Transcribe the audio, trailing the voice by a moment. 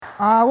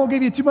I won't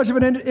give you too much of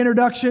an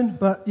introduction,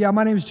 but yeah,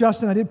 my name is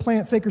Justin. I did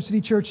plant Sacred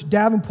City Church,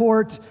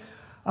 Davenport.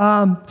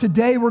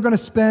 Today we're going to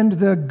spend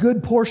the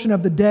good portion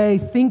of the day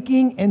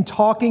thinking and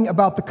talking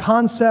about the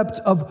concept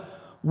of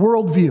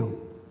worldview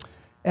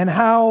and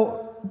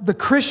how the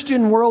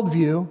Christian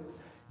worldview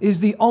is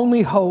the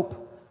only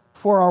hope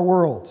for our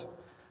world.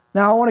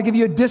 Now, I want to give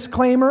you a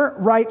disclaimer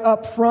right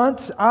up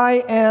front.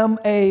 I am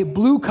a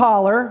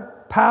blue-collar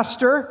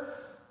pastor,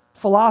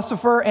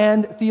 philosopher,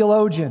 and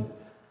theologian.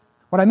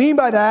 What I mean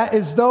by that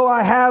is, though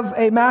I have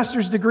a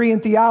master's degree in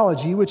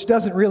theology, which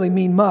doesn't really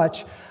mean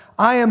much,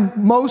 I am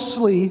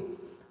mostly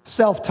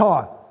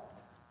self-taught.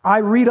 I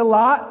read a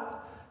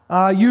lot,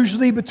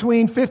 usually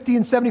between 50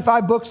 and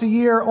 75 books a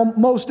year,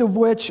 most of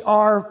which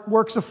are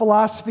works of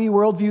philosophy,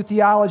 worldview,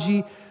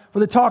 theology. For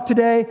the talk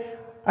today,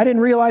 I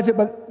didn't realize it,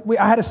 but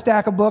I had a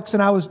stack of books,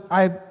 and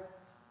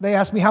they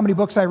asked me how many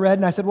books I read,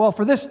 and I said, well,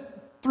 for these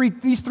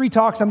three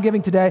talks I'm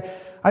giving today,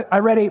 I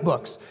read 8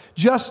 books.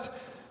 Just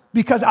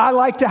because I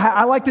like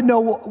to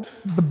know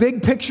the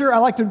big picture. I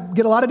like to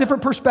get a lot of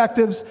different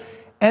perspectives,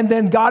 and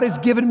then God has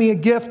given me a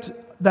gift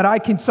that I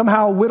can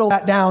somehow whittle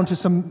that down to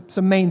some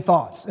main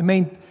thoughts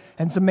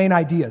and some main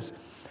ideas.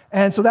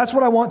 And so that's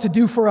what I want to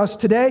do for us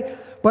today.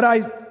 But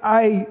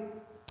I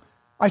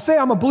say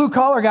I'm a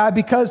blue-collar guy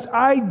because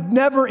I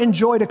never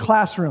enjoyed a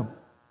classroom.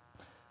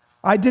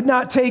 I did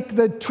not take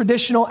the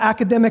traditional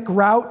academic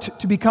route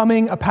to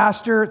becoming a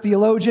pastor,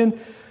 theologian.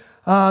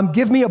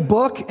 Give me a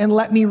book and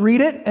let me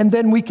read it, and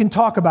then we can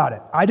talk about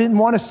it. I didn't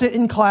want to sit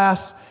in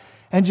class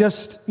and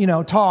just,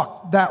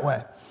 talk that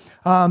way.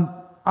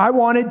 I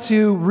wanted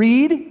to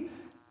read,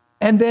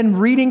 and then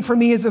reading for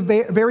me is a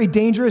very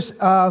dangerous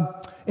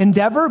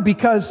endeavor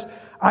because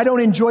I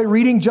don't enjoy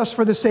reading just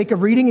for the sake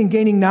of reading and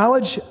gaining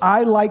knowledge.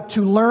 I like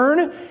to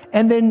learn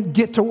and then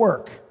get to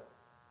work.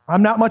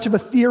 I'm not much of a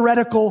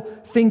theoretical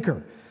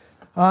thinker.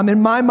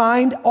 In my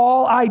mind,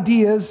 all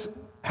ideas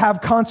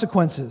have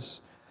consequences.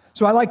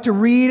 So I like to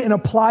read and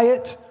apply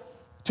it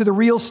to the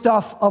real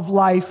stuff of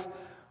life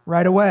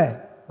right away.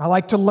 I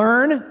like to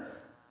learn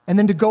and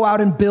then to go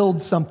out and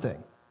build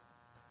something.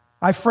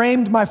 I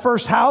framed my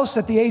first house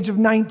at the age of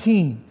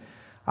 19.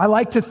 I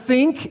like to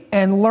think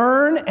and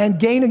learn and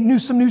gain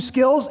some new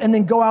skills and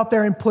then go out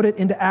there and put it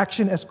into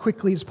action as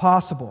quickly as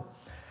possible.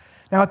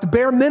 Now, at the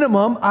bare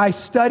minimum, I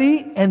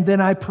study and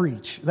then I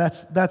preach.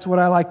 That's what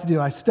I like to do.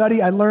 I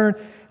study, I learn,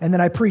 and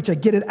then I preach. I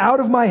get it out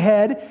of my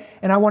head,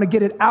 and I want to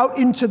get it out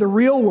into the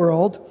real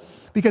world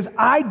because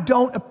I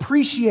don't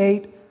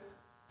appreciate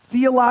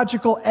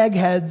theological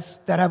eggheads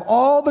that have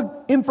all the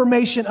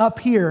information up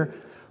here,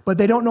 but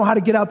they don't know how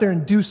to get out there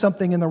and do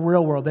something in the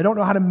real world. They don't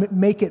know how to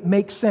make it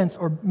make sense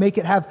or make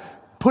it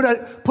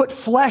put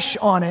flesh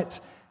on it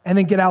and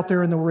then get out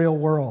there in the real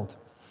world.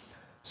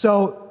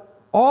 So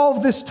all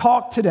of this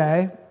talk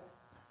today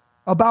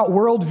about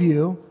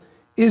worldview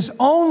is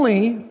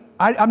only,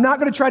 I'm not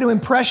going to try to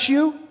impress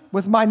you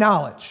with my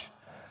knowledge.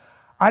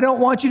 I don't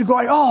want you to go,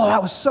 oh,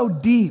 that was so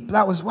deep.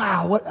 That was,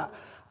 wow. What?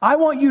 I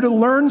want you to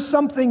learn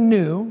something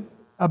new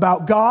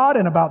about God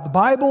and about the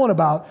Bible and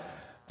about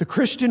the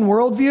Christian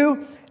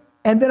worldview.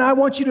 And then I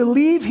want you to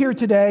leave here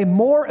today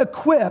more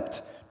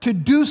equipped to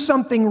do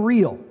something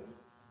real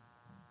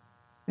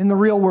in the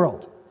real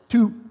world,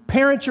 to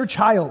parent your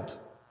child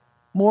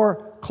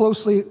more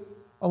closely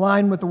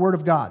aligned with the Word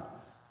of God,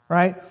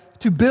 right?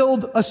 To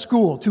build a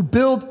school, to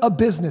build a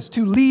business,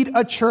 to lead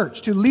a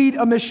church, to lead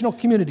a missional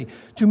community,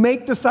 to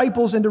make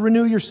disciples and to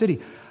renew your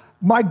city.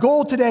 My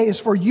goal today is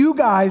for you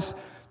guys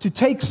to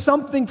take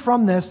something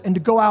from this and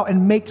to go out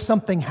and make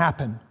something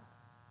happen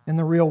in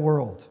the real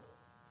world.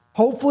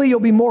 Hopefully you'll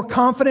be more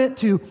confident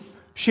to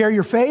share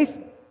your faith,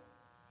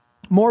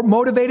 more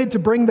motivated to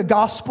bring the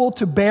gospel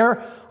to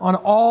bear on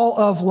all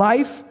of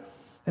life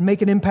and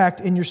make an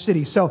impact in your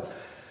city. So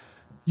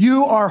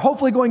you are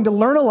hopefully going to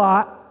learn a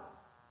lot,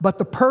 but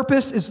the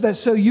purpose is that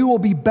so you will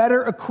be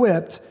better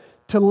equipped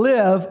to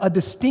live a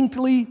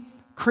distinctly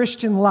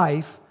Christian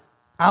life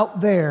out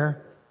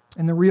there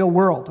in the real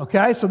world,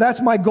 okay? So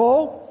that's my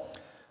goal.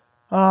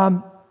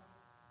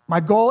 My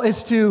goal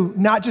is to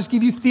not just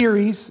give you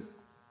theories,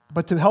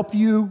 but to help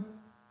you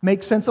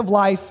make sense of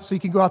life so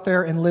you can go out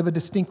there and live a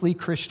distinctly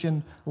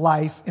Christian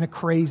life in a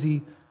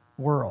crazy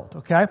world,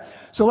 okay?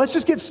 So let's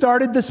just get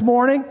started this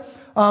morning.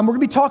 We're going to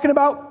be talking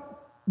about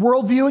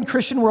worldview and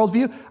Christian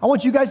worldview. I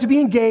want you guys to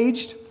be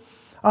engaged,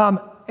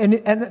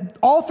 and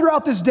all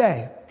throughout this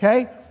day,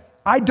 okay?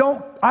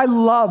 I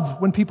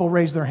love when people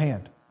raise their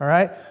hand, all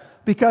right?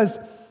 Because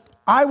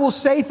I will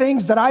say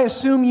things that I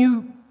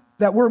assume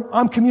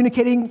I'm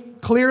communicating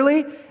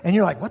clearly, and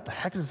you're like, what the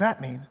heck does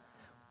that mean?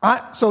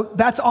 So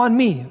that's on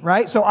me,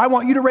 right? So I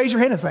want you to raise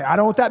your hand and say, I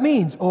don't know what that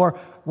means, or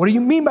what do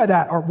you mean by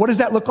that? Or what does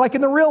that look like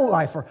in the real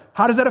life? Or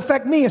how does that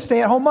affect me, a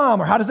stay-at-home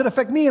mom? Or how does it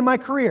affect me in my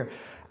career?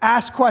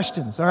 Ask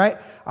questions, all right?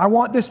 I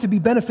want this to be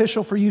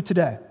beneficial for you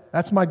today.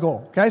 That's my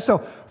goal, okay? So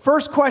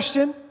first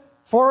question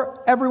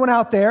for everyone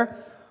out there,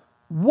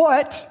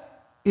 what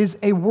is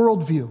a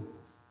worldview?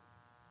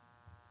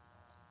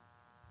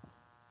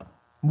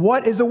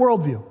 What is a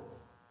worldview?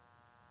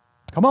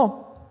 Come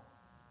on.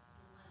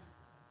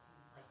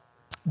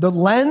 The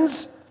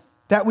lens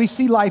that we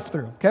see life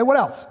through. Okay, what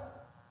else?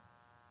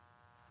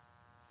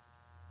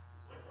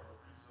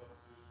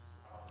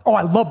 Oh,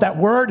 I love that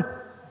word.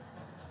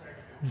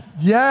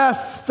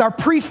 Yes, it's our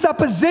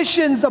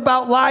presuppositions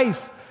about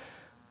life.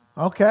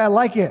 Okay, I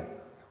like it.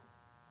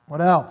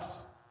 What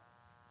else?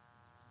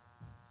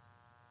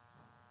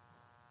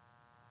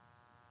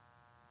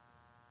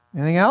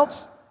 Anything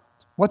else?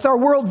 What's our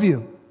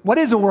worldview? What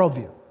is a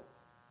worldview?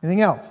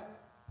 Anything else?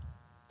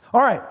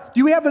 All right,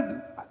 do we have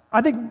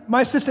I think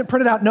my assistant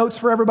printed out notes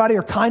for everybody,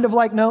 or kind of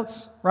like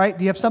notes, right?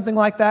 Do you have something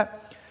like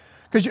that?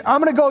 Because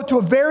I'm going to go to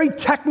a very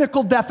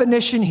technical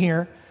definition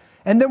here,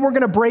 and then we're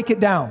going to break it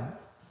down.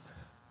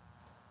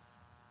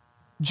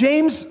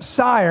 James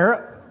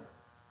Sire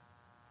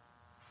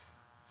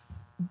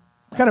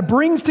kind of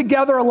brings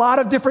together a lot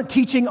of different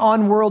teaching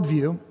on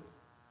worldview,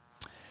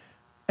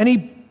 and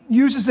he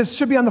uses this,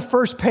 should be on the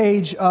first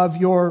page of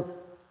your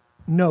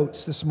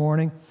notes this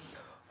morning.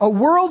 A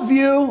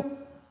worldview,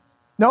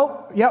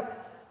 nope, yep.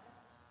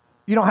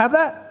 You don't have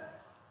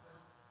that?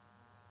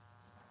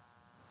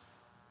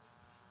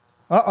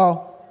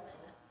 Uh-oh.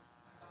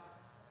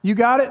 You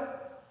got it?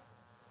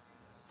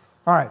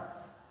 All right.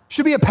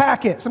 Should be a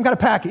packet, some kind of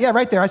packet. Yeah,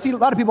 right there. I see a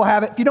lot of people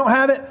have it. If you don't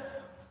have it,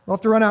 we'll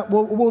have to run out.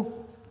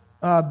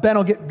 Ben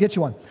will get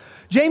you one.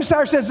 James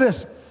Sire says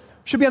this,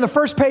 should be on the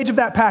first page of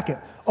that packet.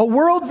 A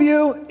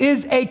worldview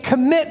is a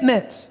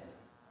commitment,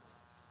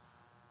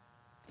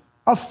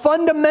 a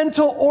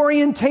fundamental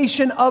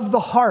orientation of the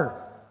heart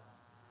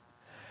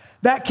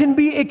that can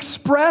be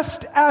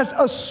expressed as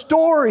a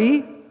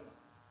story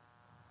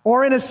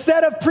or in a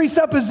set of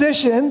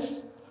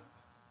presuppositions,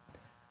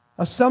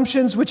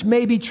 assumptions which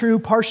may be true,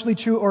 partially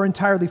true, or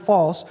entirely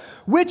false,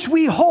 which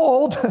we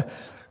hold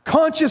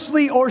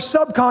consciously or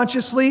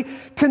subconsciously,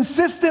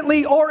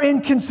 consistently or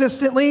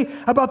inconsistently,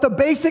 about the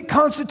basic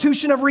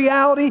constitution of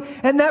reality,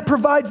 and that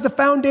provides the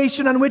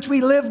foundation on which we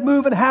live,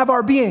 move, and have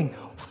our being.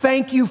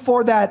 Thank you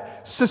for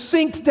that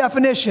succinct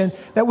definition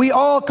that we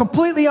all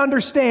completely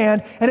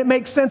understand and it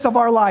makes sense of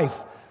our life.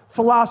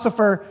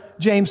 Philosopher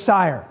James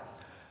Sire,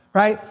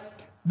 right?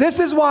 This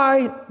is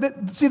why,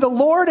 the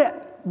Lord,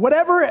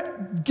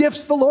 whatever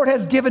gifts the Lord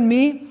has given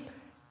me,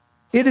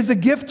 it is a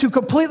gift to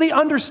completely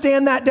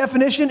understand that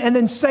definition and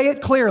then say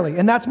it clearly.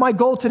 And that's my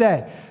goal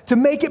today, to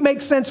make it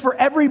make sense for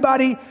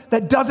everybody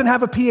that doesn't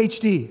have a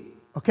PhD,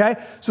 okay?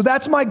 So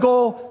that's my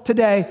goal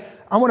today.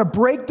 I want to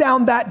break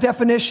down that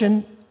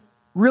definition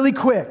really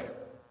quick.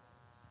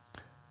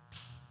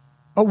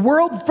 A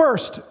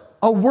worldview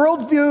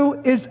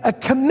is a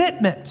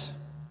commitment.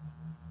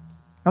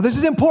 Now, this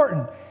is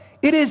important.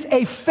 It is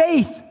a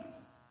faith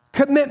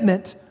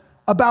commitment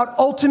about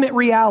ultimate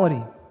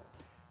reality.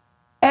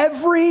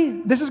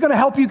 This is going to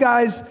help you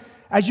guys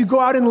as you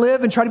go out and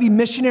live and try to be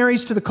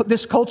missionaries to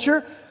this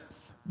culture.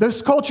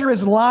 This culture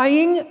is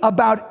lying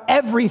about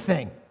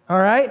everything, all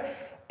right?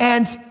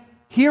 And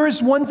here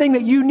is one thing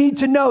that you need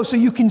to know so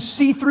you can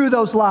see through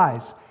those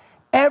lies.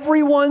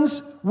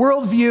 Everyone's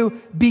worldview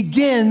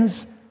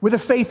begins with a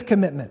faith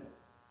commitment.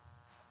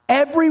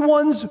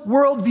 Everyone's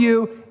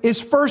worldview is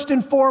first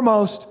and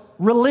foremost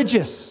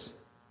religious.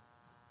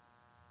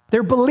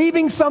 They're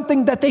believing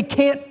something that they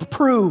can't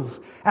prove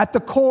at the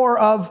core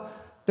of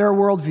their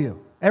worldview.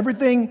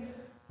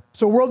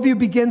 So worldview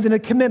begins in a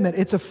commitment.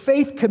 It's a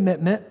faith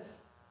commitment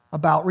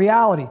about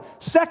reality.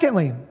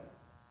 Secondly,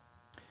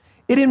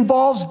 it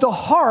involves the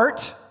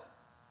heart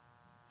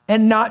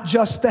and not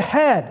just the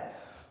head.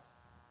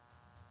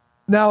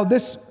 Now,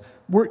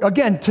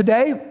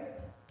 today,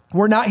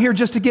 we're not here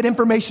just to get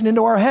information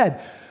into our head.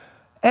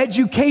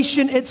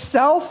 Education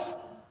itself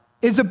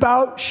is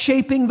about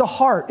shaping the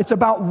heart. It's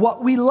about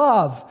what we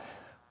love.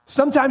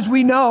 Sometimes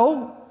we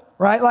know,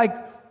 right? Like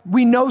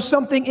we know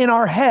something in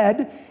our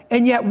head,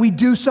 and yet we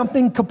do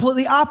something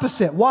completely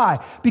opposite.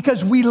 Why?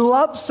 Because we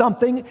love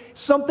something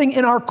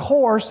in our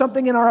core,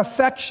 something in our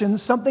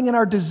affections, something in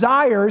our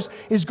desires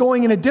is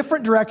going in a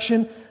different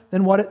direction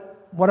than what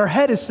our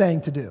head is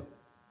saying to do.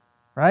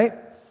 Right?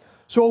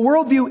 So a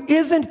worldview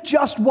isn't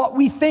just what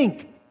we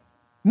think.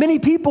 Many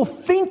people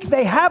think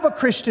they have a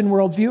Christian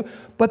worldview,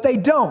 but they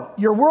don't.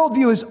 Your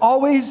worldview is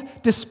always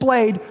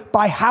displayed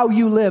by how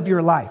you live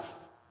your life.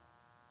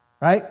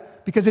 Right?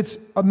 Because it's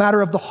a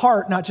matter of the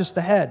heart, not just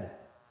the head.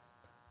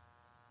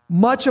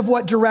 Much of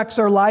what directs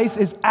our life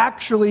is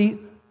actually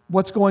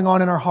what's going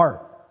on in our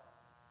heart,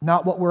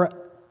 not what we're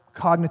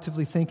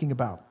cognitively thinking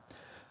about.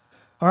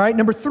 All right,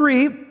 number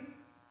 3,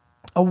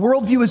 a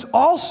worldview is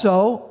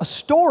also a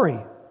story.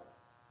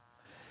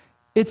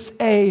 It's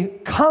a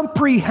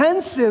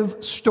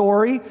comprehensive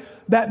story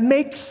that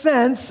makes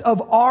sense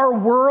of our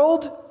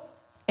world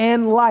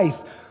and life.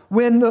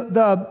 When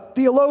the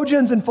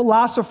theologians and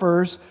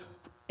philosophers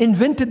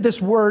invented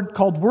this word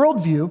called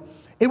worldview,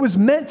 it was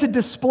meant to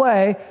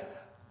display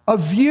a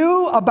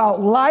view about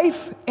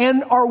life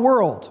and our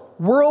world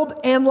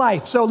and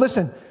life. So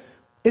listen,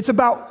 it's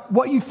about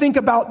what you think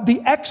about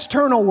the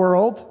external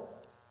world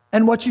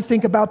and what you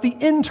think about the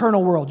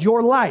internal world,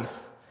 your life.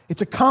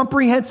 It's a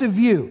comprehensive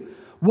view.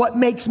 What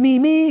makes me,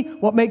 me?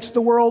 What makes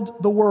the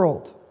world, the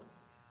world?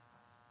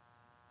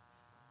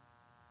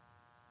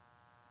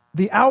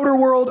 the outer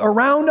world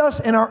around us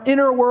and our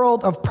inner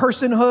world of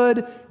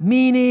personhood,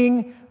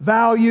 meaning,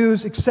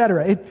 values,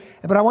 etc.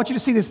 But I want you to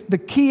see this. The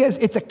key is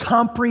it's a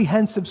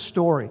comprehensive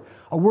story.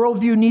 A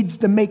worldview needs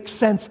to make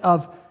sense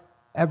of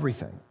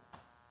everything.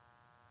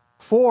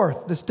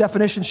 Fourth, this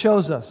definition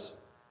shows us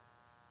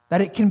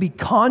that it can be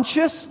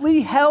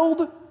consciously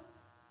held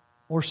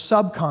or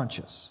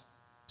subconscious.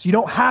 So you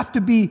don't have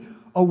to be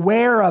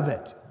aware of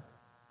it.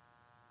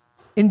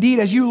 Indeed,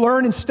 as you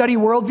learn and study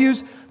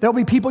worldviews, there'll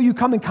be people you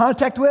come in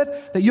contact with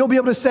that you'll be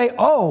able to say,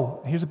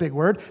 oh, here's a big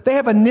word, they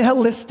have a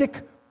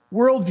nihilistic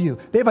worldview.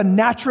 They have a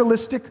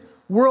naturalistic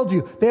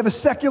worldview. They have a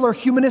secular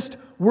humanist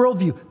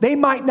worldview. They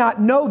might not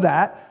know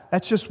that.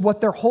 That's just what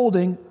they're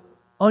holding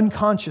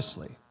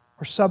unconsciously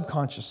or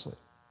subconsciously.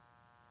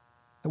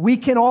 We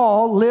can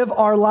all live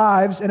our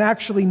lives and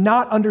actually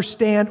not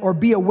understand or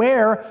be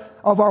aware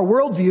of our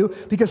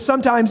worldview because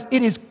sometimes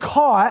it is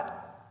caught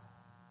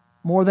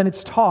more than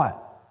it's taught.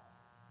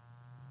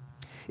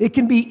 It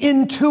can be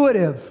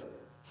intuitive,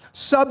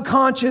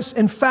 subconscious,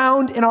 and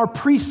found in our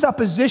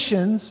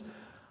presuppositions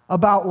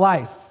about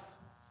life.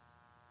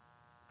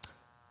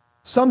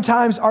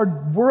 Sometimes our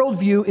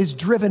worldview is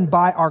driven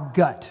by our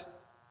gut,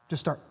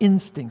 just our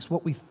instincts,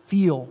 what we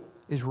feel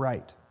is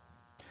right.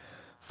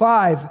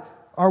 5,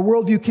 our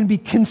worldview can be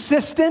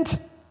consistent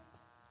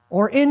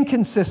or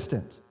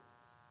inconsistent.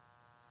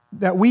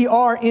 That we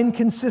are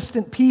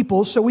inconsistent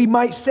people, so we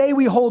might say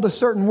we hold a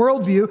certain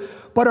worldview,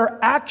 but our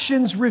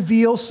actions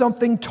reveal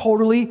something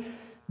totally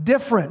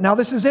different. Now,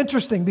 this is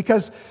interesting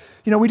because,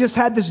 we just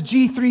had this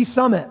G3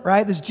 summit,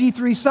 right? This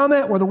G3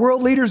 summit where the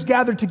world leaders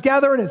gathered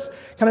together, and it's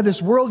kind of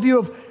this worldview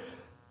of,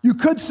 you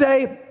could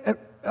say,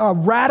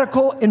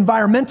 radical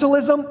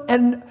environmentalism,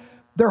 and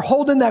they're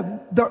holding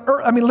that,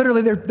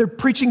 literally they're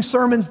preaching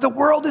sermons, the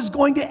world is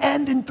going to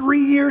end in 3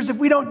 years if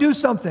we don't do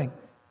something.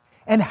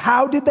 And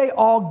how did they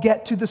all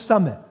get to the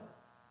summit?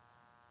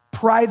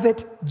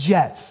 Private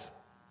jets.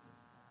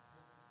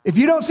 If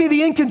you don't see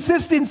the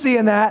inconsistency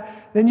in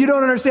that, then you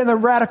don't understand the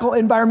radical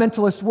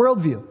environmentalist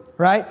worldview,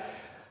 right?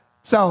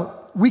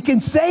 So we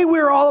can say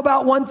we're all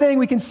about one thing,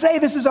 we can say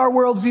this is our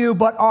worldview,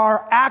 but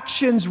our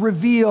actions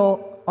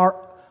reveal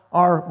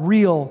our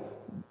real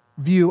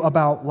view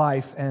about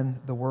life and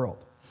the world.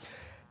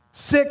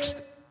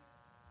 6th,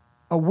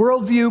 a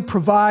worldview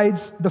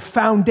provides the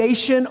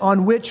foundation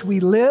on which we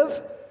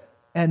live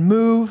and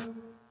move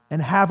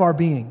and have our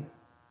being.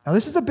 Now,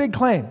 this is a big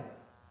claim.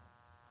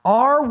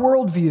 Our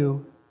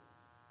worldview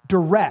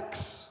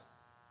directs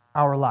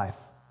our life.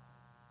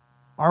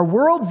 Our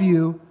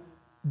worldview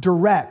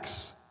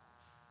directs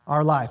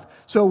our life.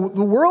 So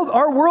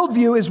our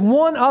worldview is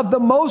one of the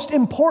most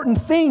important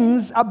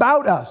things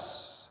about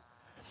us.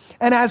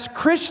 And as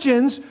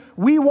Christians,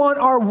 we want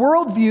our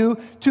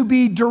worldview to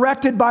be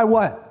directed by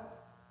what?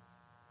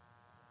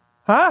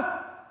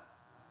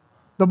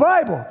 The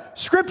Bible,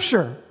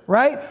 Scripture,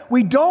 right?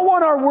 We don't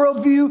want our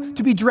worldview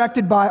to be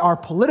directed by our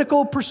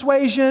political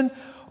persuasion,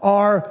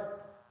 our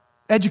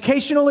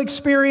educational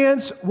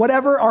experience,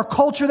 whatever, our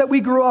culture that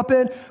we grew up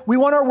in. We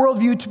want our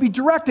worldview to be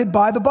directed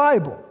by the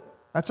Bible.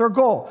 That's our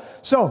goal.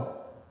 So,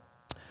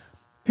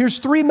 here's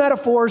 3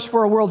 metaphors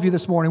for a worldview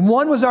this morning.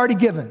 One was already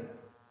given.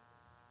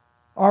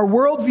 Our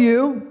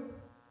worldview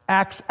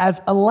acts as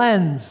a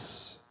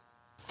lens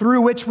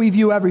through which we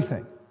view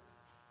everything.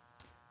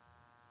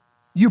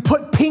 You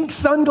put pink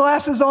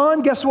sunglasses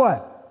on, guess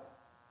what?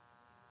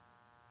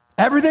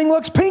 Everything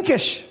looks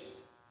pinkish,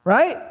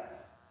 right?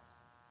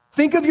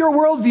 Think of your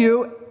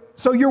worldview.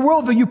 So your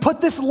worldview, you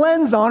put this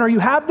lens on, or you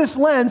have this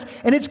lens,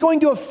 and it's going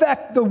to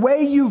affect the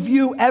way you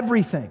view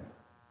everything.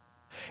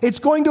 It's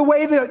going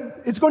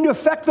to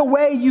affect the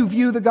way you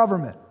view the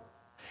government.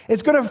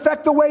 It's going to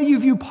affect the way you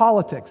view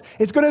politics.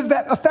 It's going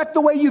to affect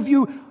the way you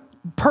view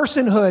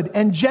personhood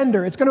and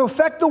gender. It's going to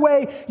affect the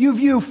way you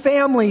view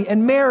family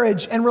and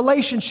marriage and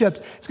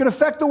relationships. It's going to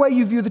affect the way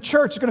you view the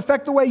church. It's going to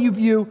affect the way you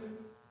view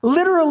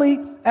literally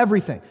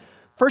everything.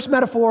 First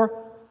metaphor,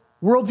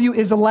 worldview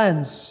is a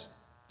lens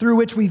through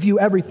which we view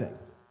everything.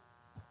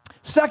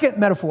 Second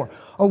metaphor,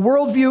 a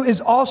worldview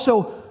is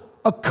also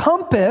a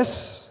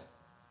compass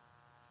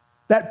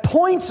that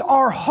points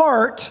our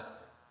heart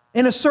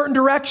in a certain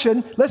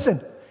direction,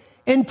 listen,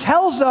 and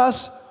tells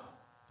us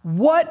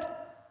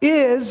what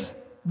is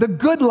the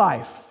good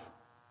life,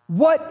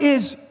 what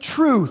is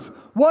truth,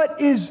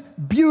 what is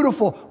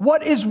beautiful,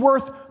 what is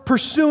worth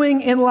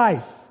pursuing in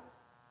life.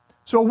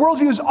 So a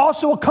worldview is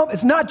also a compass.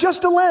 It's not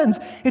just a lens,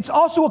 it's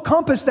also a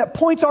compass that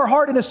points our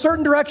heart in a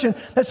certain direction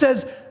that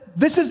says,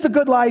 this is the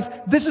good life,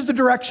 this is the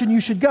direction you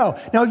should go.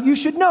 Now, you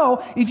should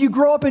know, if you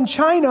grow up in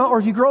China, or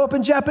if you grow up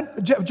in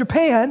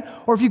Japan,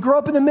 or if you grow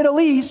up in the Middle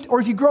East, or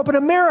if you grow up in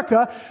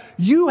America,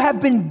 you have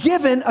been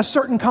given a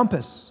certain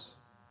compass.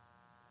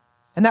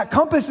 And that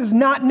compass is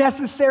not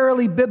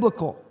necessarily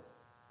biblical,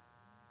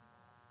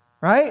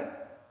 right?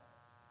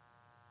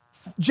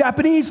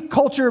 Japanese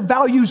culture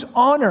values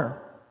honor,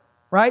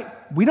 right?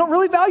 We don't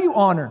really value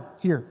honor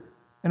here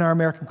in our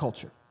American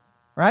culture,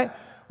 right?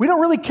 We don't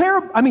really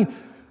care.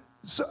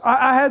 So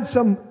I had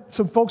some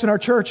folks in our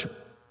church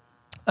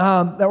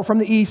that were from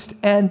the East,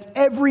 and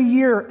every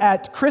year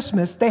at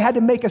Christmas, they had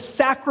to make a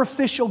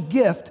sacrificial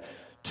gift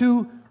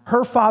to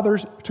her father,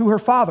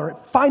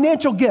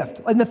 financial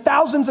gift, in the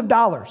thousands of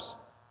dollars.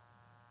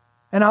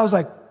 And I was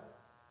like,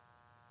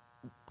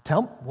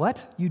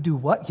 what? You do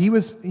what? He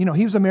was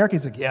American.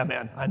 He's like, yeah,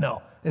 man, I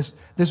know. This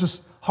was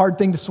a hard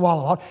thing to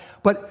swallow.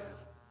 But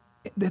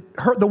the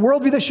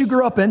worldview that she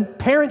grew up in,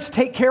 parents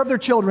take care of their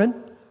children,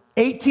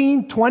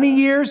 18, 20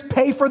 years,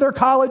 pay for their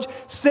college,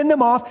 send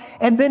them off,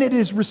 and then it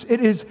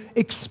is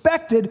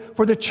expected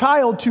for the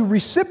child to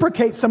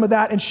reciprocate some of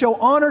that and show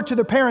honor to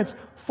their parents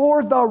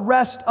for the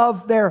rest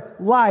of their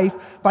life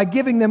by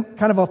giving them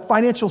kind of a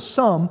financial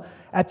sum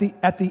at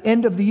the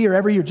end of the year,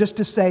 every year, just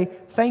to say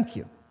thank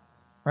you,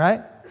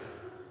 right?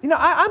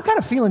 I'm kind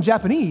of feeling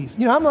Japanese.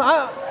 I'm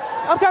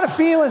kind of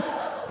feeling,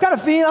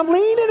 I'm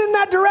leaning in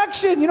that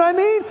direction, you know what I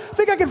mean? I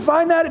think I can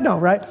find that. No,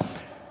 right?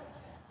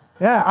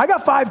 Yeah, I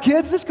got 5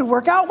 kids. This could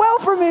work out well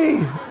for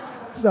me.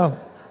 So,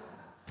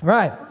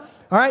 right.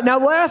 All right,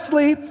 now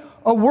lastly,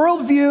 a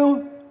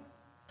worldview,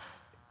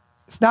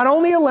 it's not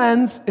only a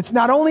lens, it's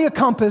not only a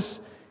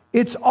compass,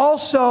 it's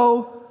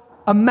also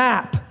a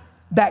map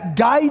that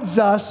guides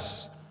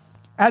us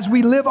as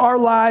we live our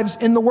lives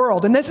in the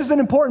world. And this is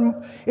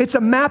it's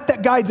a map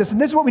that guides us.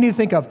 And this is what we need to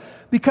think of.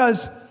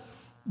 Because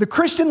the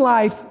Christian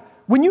life,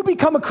 when you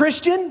become a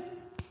Christian,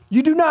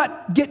 you do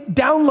not get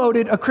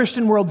downloaded a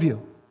Christian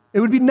worldview. It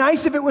would be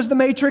nice if it was the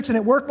Matrix and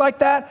it worked like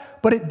that,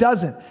 but it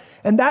doesn't.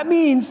 And that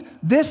means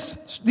the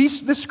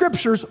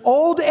scriptures,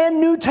 Old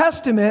and New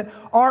Testament,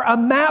 are a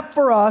map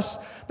for us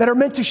that are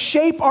meant to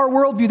shape our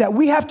worldview, that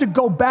we have to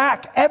go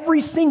back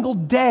every single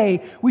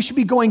day. We should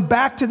be going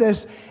back to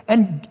this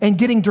and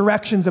getting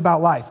directions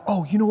about life.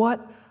 Oh, you know what?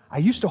 I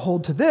used to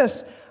hold to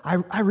this.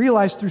 I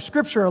realized through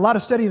Scripture, a lot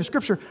of study of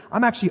Scripture,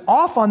 I'm actually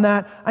off on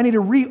that. I need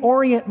to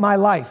reorient my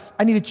life.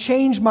 I need to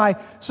change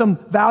some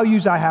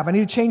values I have. I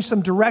need to change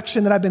some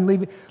direction that I've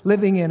been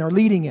living in or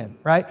leading in,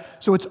 right?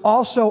 So it's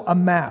also a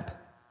map.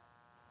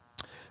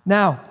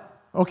 Now,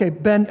 okay,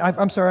 Ben,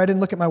 I'm sorry, I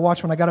didn't look at my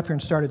watch when I got up here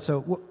and started.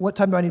 So what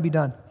time do I need to be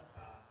done?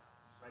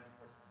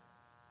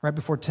 Right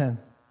before 10.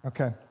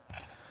 Okay.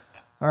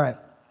 All right.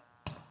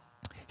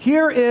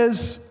 Here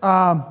is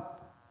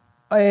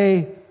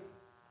a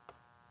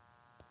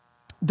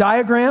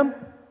diagram.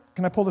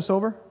 Can I pull this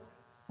over?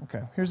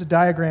 Okay, here's a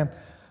diagram.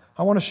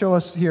 I want to show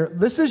us here.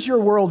 This is your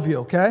worldview,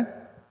 okay? I'm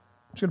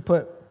just going to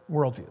put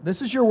worldview.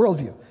 This is your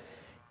worldview.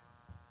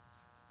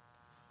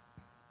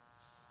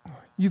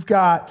 You've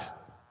got,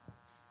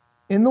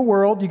 in the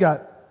world, you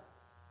got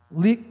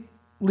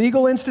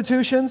legal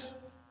institutions.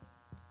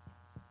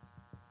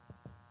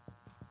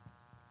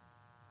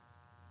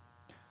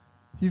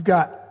 You've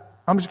got,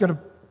 I'm just going to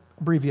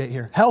abbreviate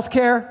here,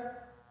 healthcare.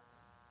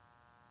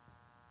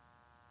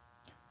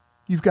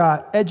 You've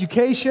got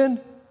education.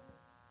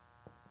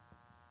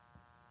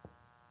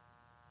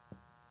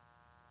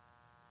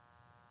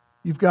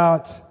 You've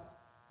got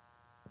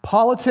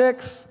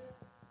politics.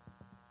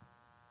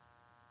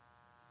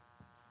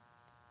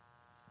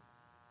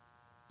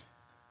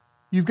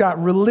 You've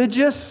got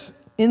religious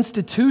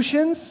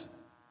institutions.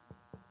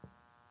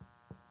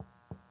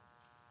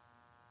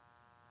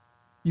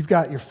 You've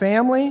got your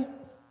family.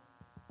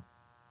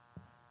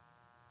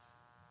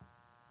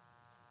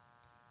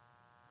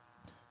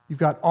 You've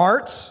got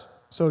arts,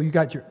 so you've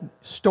got your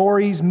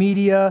stories,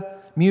 media,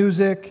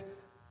 music,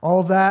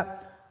 all of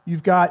that.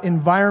 You've got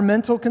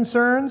environmental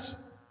concerns.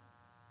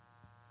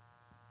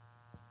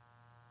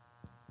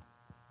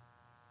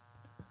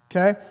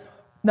 Okay?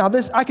 Now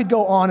I could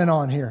go on and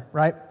on here,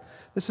 right?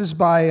 This is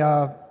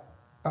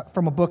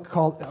from a book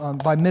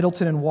called by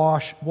Middleton and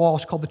Walsh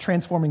called The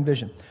Transforming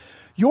Vision.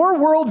 Your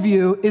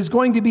worldview is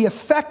going to be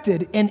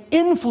affected and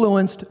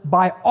influenced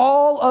by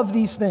all of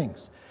these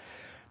things.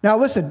 Now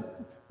listen,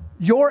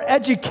 your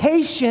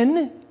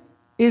education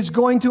is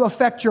going to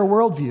affect your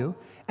worldview,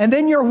 and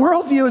then your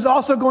worldview is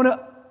also going to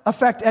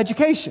affect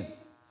education,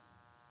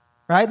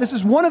 right? This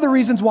is one of the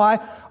reasons why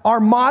our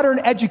modern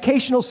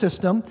educational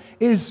system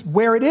is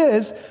where it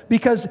is,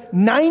 because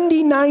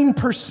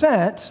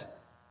 99%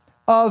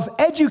 of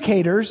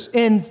educators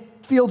in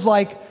fields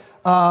like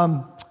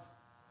health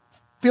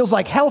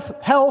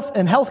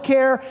and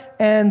healthcare,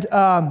 and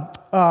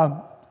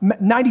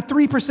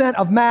 93%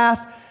 of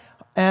math.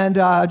 And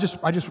I just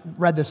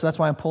read this, so that's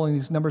why I'm pulling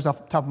these numbers off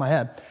the top of my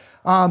head.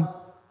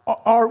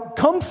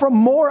 Come from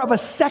more of a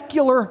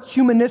secular,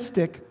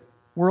 humanistic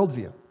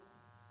worldview.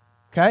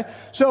 Okay?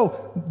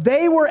 So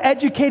they were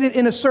educated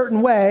in a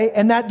certain way,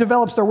 and that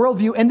develops their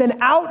worldview. And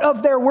then out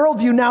of their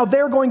worldview, now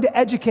they're going to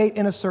educate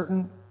in a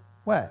certain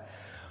way.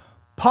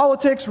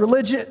 Politics,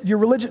 religion,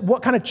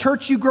 what kind of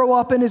church you grow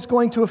up in is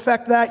going to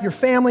affect that, your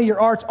family, your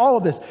arts, all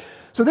of this.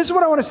 So this is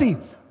what I want to see.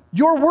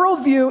 Your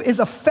worldview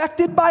is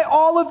affected by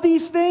all of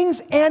these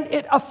things, and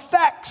it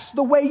affects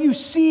the way you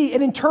see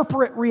and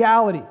interpret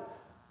reality,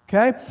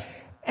 okay?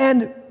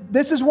 And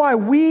this is why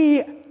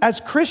we, as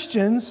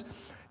Christians,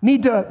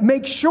 need to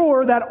make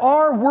sure that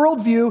our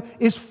worldview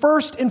is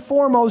first and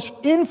foremost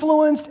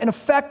influenced and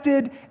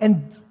affected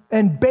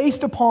and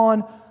based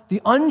upon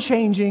the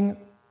unchanging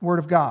Word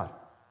of God.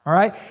 All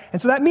right?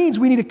 And so that means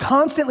we need to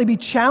constantly be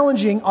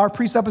challenging our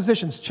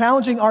presuppositions,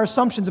 challenging our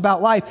assumptions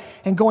about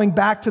life, and going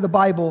back to the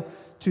Bible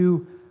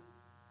to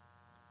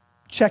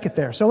check it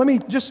there. So let me,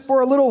 just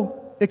for a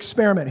little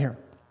experiment here.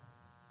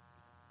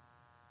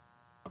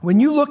 When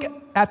you look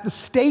at the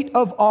state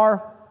of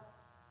our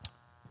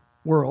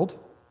world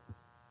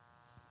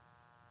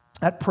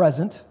at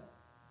present,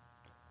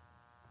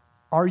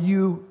 are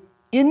you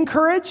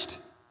encouraged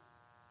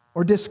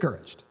or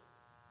discouraged?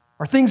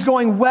 Are things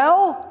going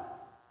well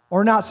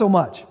or not so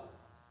much?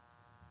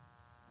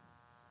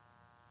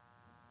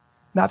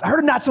 I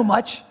heard not so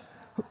much.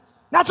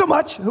 Not so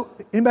much.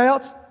 Anybody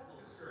else? A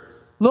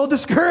little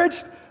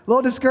discouraged? A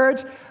little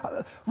discouraged?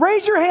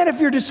 Raise your hand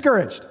if you're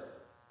discouraged.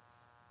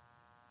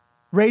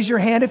 Raise your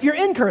hand if you're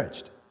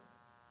encouraged.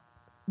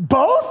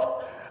 Both?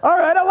 All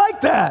right, I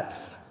like that.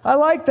 I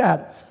like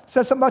that.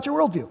 Says something about your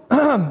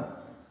worldview.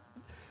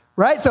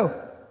 Right?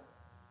 So,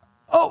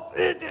 well,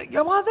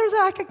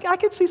 I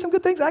could see some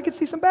good things. I could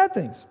see some bad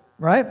things.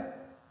 Right?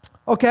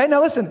 Okay,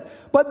 now listen.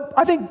 But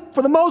I think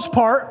for the most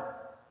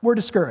part, we're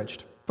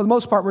discouraged. For the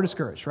most part, we're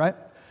discouraged, right?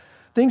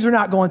 Things are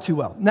not going too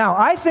well. Now,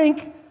 I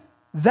think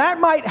that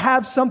might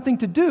have something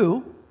to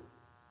do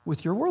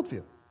with your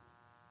worldview.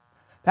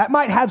 That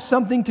might have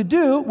something to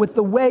do with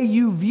the way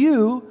you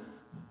view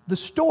the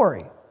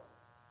story,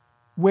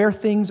 where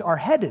things are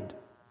headed,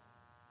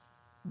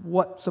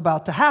 what's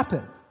about to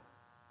happen.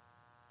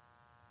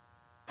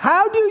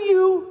 How do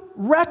you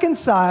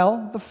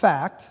reconcile the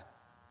fact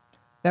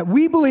that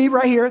we believe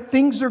right here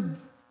things are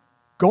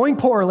going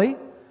poorly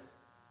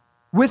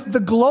with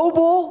the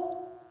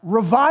global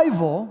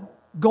revival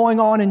going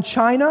on in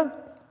China,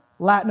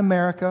 Latin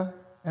America,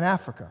 and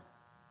Africa?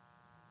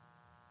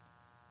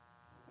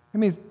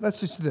 Let's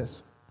just do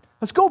this.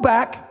 Let's go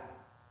back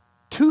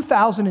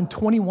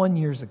 2,021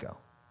 years ago.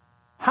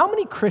 How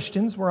many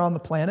Christians were on the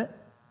planet?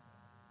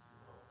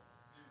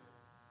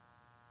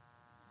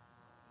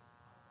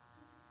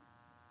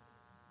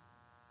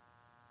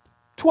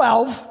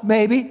 $12,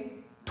 maybe.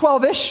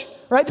 12-ish,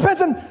 right?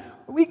 Depends on,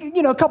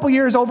 a couple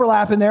years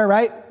overlap in there,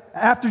 right?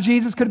 After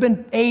Jesus, could have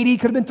been 80,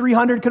 could have been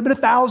 300, could have been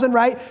 1,000,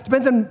 right?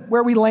 Depends on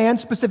where we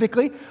land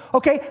specifically.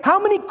 Okay, how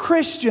many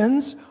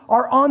Christians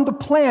are on the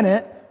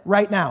planet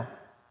right now?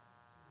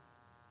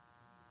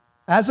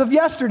 As of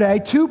yesterday,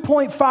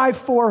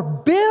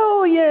 2.54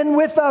 billion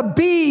with a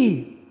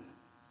B.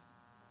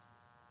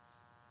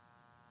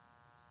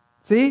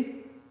 See?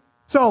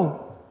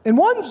 So, in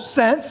one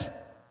sense,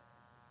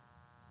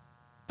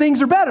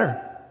 things are better,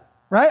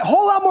 right? A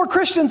whole lot more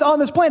Christians on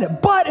this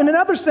planet. But in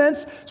another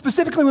sense,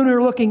 specifically when we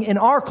were looking in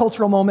our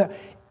cultural moment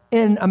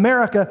in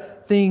America,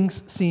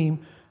 things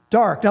seem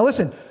dark. Now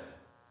listen,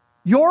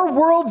 your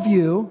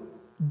worldview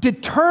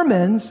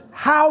determines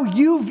how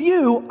you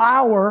view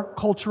our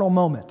cultural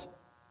moment.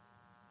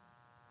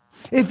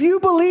 If you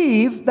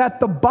believe that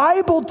the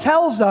Bible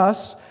tells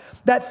us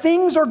that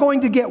things are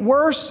going to get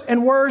worse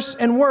and worse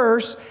and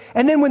worse,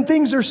 and then when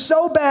things are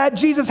so bad,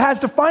 Jesus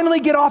has to finally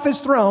get off his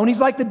throne. He's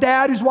like the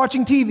dad who's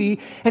watching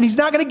TV, and he's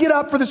not going to get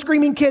up for the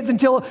screaming kids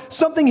until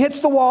something hits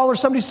the wall or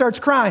somebody starts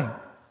crying.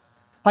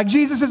 Like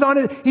Jesus is on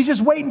it, he's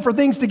just waiting for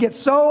things to get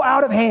so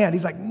out of hand.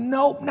 He's like,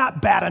 nope,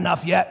 not bad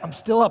enough yet. I'm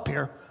still up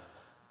here,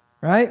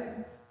 right?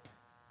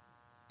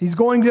 He's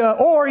going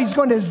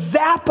to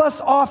zap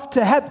us off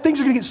to heaven. Things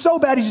are going to get so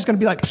bad, he's just going to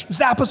be like,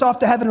 zap us off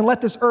to heaven and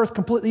let this earth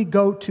completely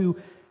go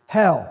to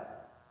hell.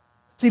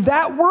 See,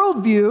 that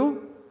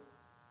worldview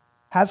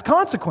has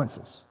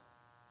consequences.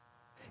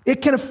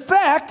 It can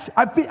affect,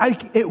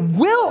 it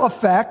will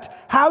affect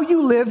how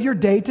you live your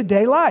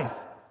day-to-day life.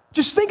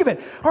 Just think of it.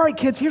 All right,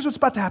 kids, here's what's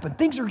about to happen.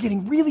 Things are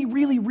getting really,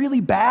 really,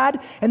 really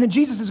bad, and then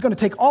Jesus is going to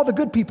take all the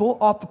good people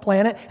off the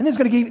planet, and then it's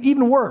going to get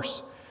even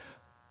worse.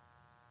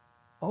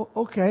 Oh,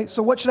 okay,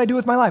 so what should I do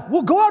with my life?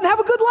 Well, go out and have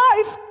a good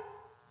life.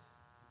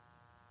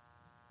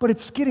 But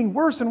it's getting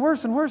worse and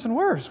worse and worse and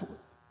worse.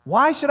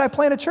 Why should I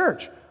plant a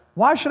church?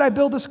 Why should I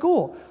build a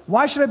school?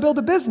 Why should I build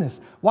a business?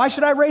 Why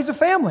should I raise a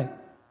family?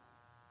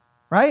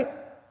 Right?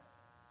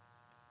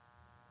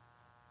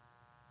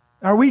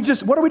 What are we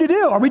to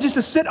do? Are we just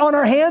to sit on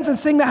our hands and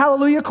sing the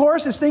hallelujah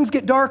chorus as things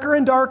get darker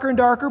and darker and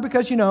darker?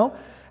 Because,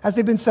 as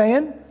they've been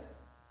saying,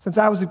 since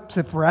I was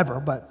forever,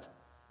 but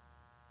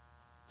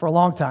for a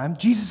long time,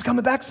 Jesus is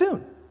coming back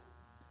soon.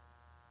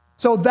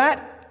 So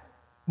that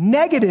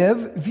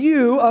negative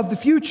view of the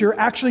future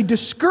actually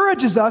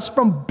discourages us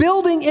from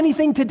building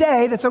anything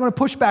today that's going to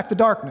push back the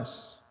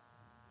darkness.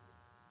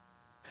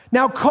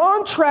 Now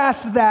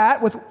contrast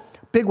that with,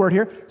 big word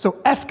here, so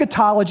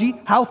eschatology,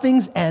 how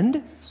things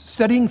end,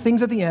 studying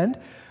things at the end.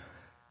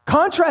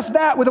 Contrast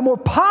that with a more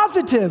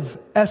positive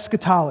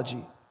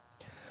eschatology,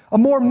 a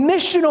more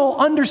missional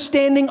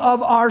understanding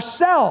of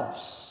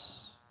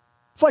ourselves.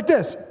 It's like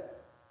this.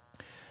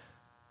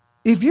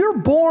 If you're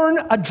born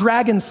a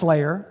dragon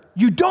slayer,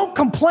 you don't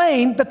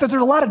complain that there's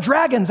a lot of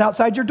dragons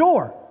outside your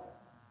door.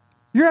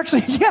 You're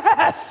actually,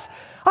 yes,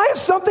 I have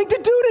something to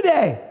do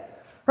today,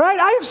 right?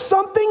 I have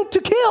something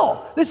to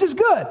kill. This is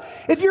good.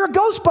 If you're a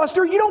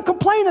Ghostbuster, you don't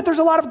complain that there's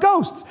a lot of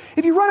ghosts.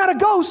 If you run out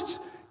of ghosts,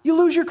 you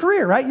lose your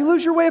career, right? You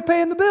lose your way of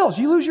paying the bills.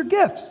 You lose your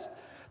gifts.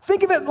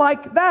 Think of it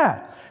like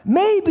that.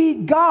 Maybe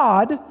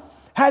God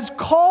has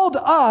called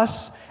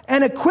us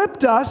and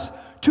equipped us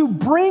to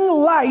bring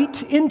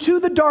light into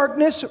the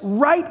darkness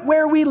right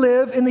where we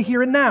live in the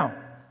here and now.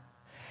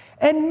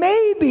 And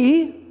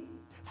maybe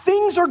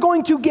things are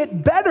going to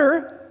get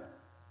better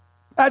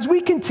as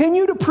we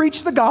continue to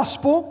preach the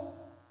gospel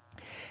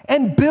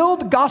and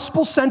build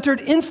gospel-centered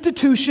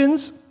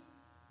institutions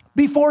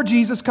before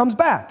Jesus comes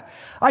back.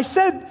 I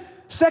said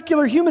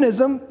secular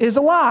humanism is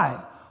a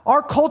lie.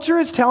 Our culture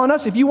is telling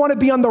us if you want to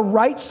be on the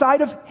right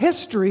side of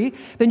history,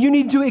 then you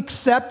need to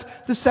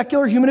accept the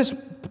secular humanist,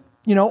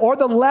 or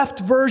the left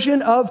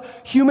version of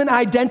human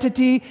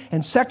identity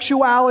and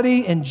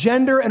sexuality and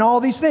gender and all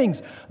these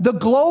things. The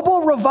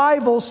global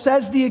revival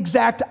says the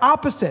exact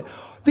opposite.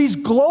 These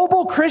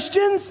global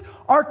Christians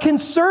are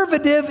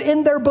conservative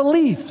in their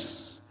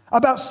beliefs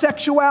about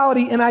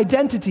sexuality and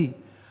identity.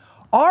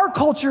 Our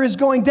culture is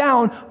going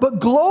down, but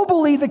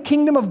globally the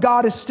kingdom of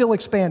God is still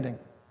expanding.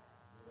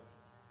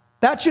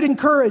 That should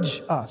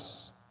encourage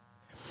us.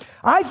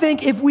 I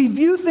think if we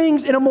view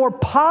things in a more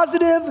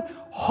positive,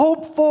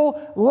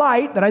 hopeful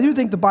light, that I do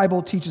think the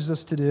Bible teaches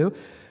us to do,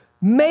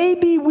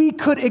 maybe we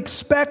could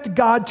expect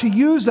God to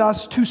use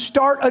us to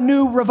start a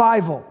new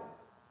revival,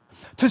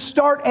 to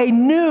start a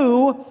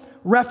new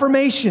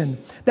reformation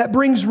that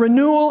brings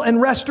renewal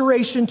and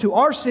restoration to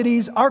our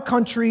cities, our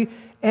country,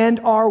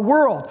 and our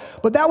world.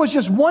 But that was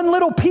just one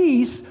little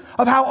piece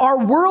of how our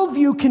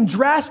worldview can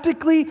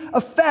drastically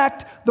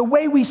affect the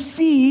way we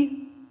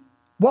see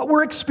what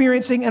we're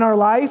experiencing in our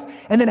life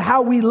and then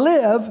how we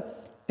live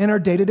in our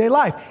day-to-day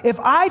life. If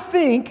I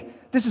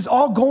think this is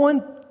all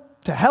going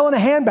to hell in a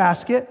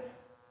handbasket,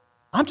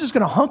 I'm just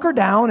going to hunker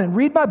down and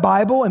read my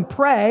Bible and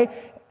pray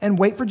and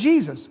wait for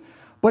Jesus.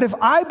 But if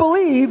I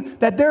believe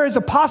that there is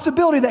a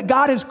possibility that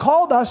God has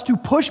called us to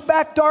push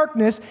back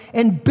darkness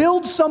and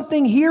build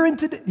something here and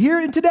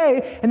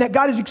today, and that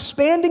God is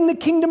expanding the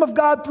kingdom of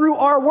God through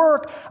our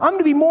work, I'm going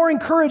to be more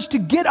encouraged to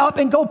get up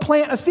and go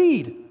plant a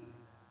seed,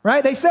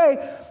 right? They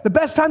say the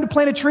best time to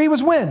plant a tree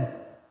was when?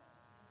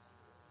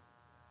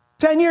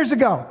 10 years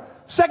ago.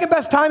 Second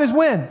best time is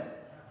when?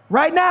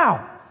 Right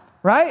now,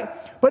 right?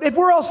 But if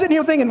we're all sitting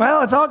here thinking,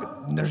 well,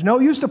 there's no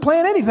use to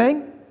plant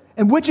anything,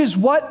 and which is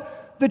what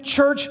the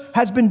church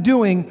has been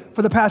doing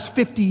for the past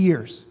 50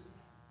 years.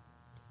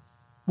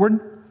 We're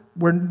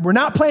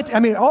not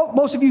planting.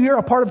 Most of you here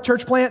are part of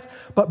church plants,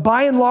 but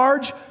by and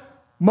large,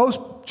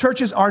 most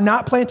churches are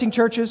not planting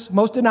churches.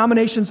 Most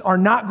denominations are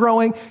not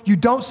growing. You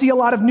don't see a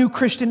lot of new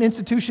Christian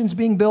institutions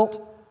being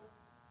built.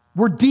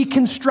 We're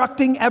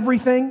deconstructing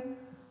everything.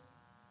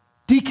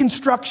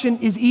 Deconstruction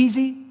is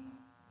easy.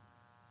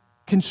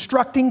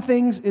 Constructing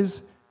things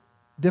is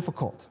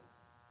difficult.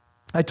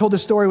 I told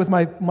this story with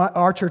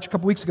our church a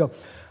couple weeks ago.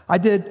 I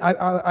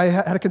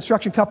had a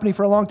construction company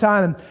for a long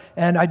time,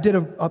 and I did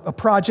a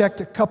project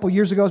a couple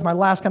years ago. It was my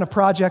last kind of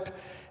project,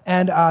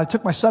 and I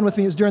took my son with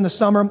me. It was during the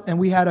summer, and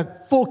we had a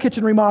full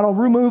kitchen remodel,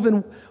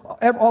 removing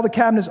all the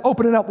cabinets,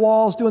 opening up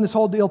walls, doing this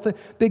whole deal,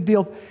 big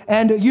deal.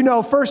 And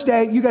first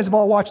day, you guys have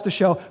all watched the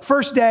show.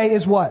 First day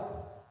is what?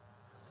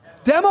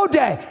 Demo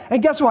day.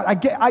 And guess what?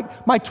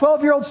 My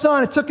 12-year-old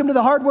son, I took him to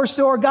the hardware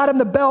store, got him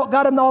the belt,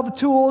 got him all the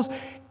tools,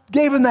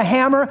 gave him the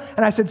hammer,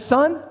 and I said,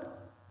 son,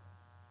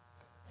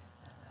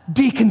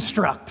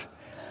 deconstruct.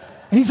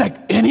 And he's like,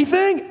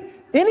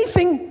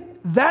 anything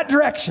that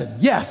direction,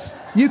 yes,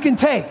 you can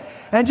take.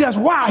 And just,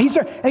 wow,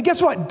 and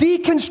guess what?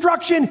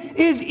 Deconstruction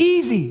is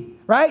easy,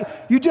 right?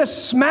 You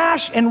just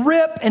smash and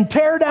rip and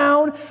tear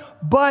down.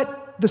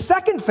 But the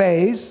second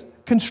phase,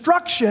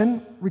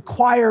 construction,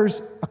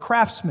 requires a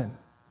craftsman.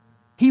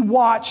 He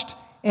watched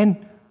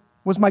and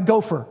was my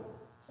gopher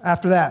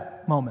after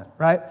that moment,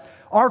 right?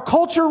 Our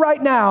culture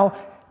right now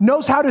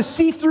knows how to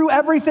see through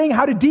everything,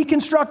 how to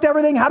deconstruct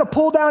everything, how to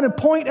pull down and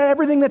point at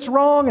everything that's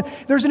wrong. And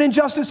there's an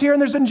injustice here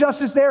and there's an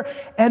injustice there.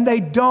 And they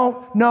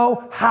don't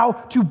know how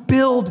to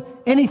build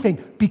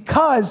anything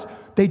because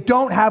they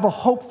don't have a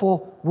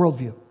hopeful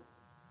worldview.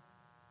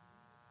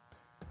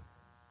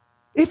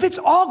 If it's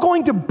all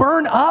going to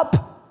burn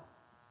up,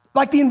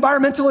 like the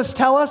environmentalists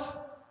tell us,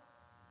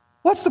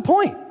 what's the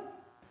point?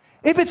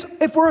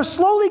 If we're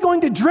slowly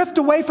going to drift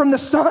away from the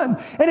sun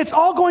and it's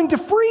all going to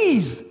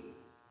freeze,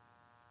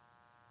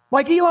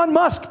 like Elon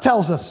Musk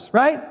tells us,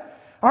 right?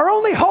 Our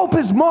only hope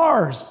is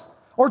Mars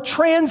or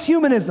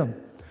transhumanism.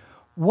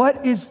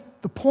 What is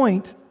the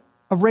point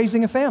of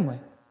raising a family?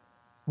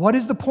 What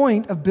is the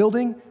point of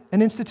building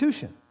an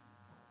institution?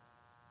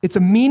 It's a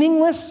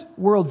meaningless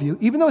worldview,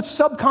 even though it's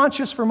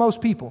subconscious for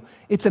most people.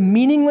 It's a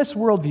meaningless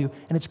worldview,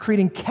 and it's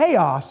creating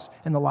chaos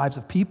in the lives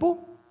of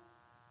people.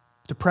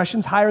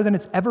 Depression's higher than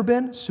it's ever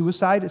been.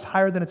 Suicide is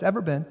higher than it's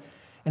ever been.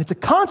 And it's a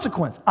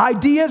consequence.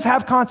 Ideas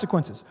have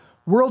consequences.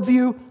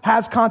 Worldview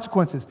has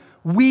consequences.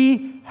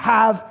 We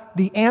have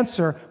the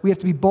answer. We have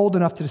to be bold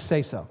enough to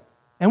say so.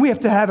 And we have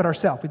to have it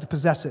ourselves. We have to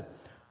possess it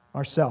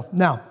ourselves.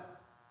 Now,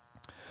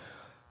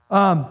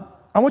 I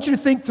want you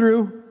to think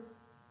through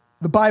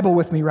the Bible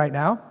with me right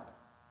now.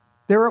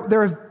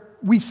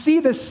 We see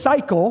this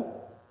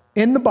cycle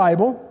in the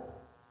Bible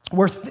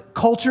where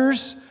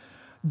cultures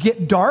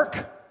get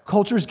dark,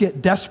 cultures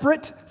get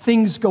desperate,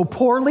 things go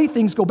poorly,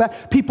 things go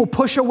bad, people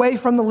push away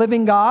from the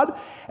living God,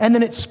 and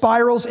then it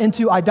spirals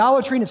into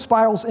idolatry and it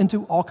spirals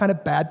into all kind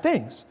of bad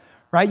things,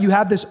 right? You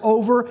have this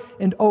over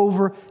and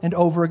over and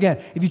over again.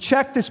 If you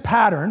check this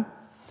pattern,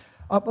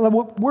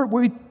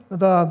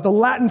 the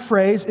Latin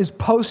phrase is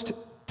post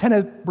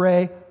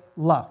tenebrae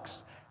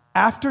lux,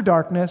 after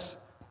darkness,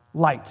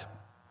 light.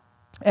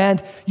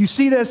 And you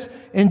see this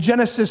in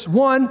Genesis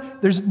 1,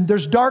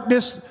 there's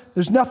darkness,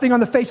 there's nothing on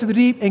the face of the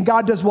deep, and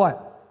God does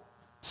what?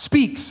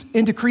 Speaks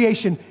into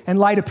creation and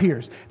light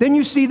appears. Then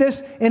you see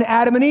this in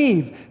Adam and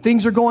Eve.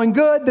 Things are going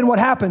good, then what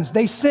happens?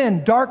 They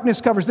sin, darkness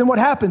covers, then what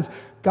happens?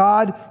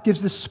 God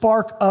gives this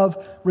spark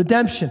of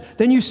redemption.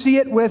 Then you see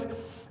it with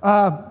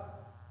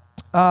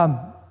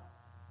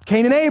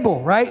Cain and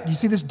Abel, right? You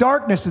see this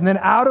darkness, and then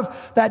out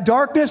of that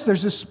darkness,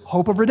 there's this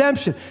hope of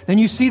redemption. Then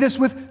you see this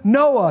with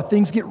Noah.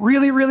 Things get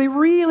really, really,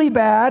 really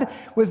bad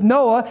with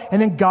Noah,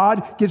 and then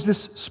God gives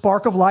this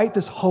spark of light,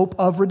 this hope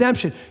of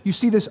redemption. You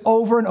see this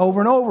over and over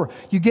and over.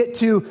 You get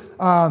to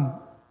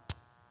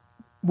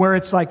where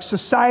it's like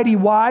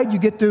society-wide. You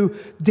get to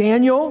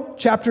Daniel,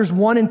 chapters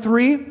 1 and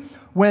 3,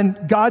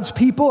 when God's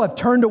people have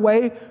turned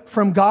away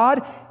from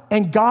God,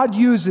 and God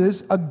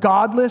uses a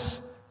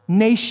godless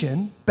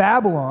nation,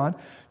 Babylon,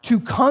 to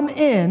come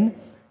in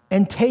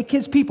and take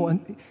his people.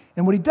 And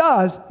what he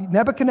does,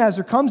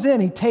 Nebuchadnezzar comes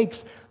in, he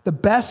takes the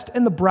best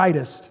and the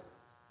brightest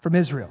from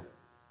Israel.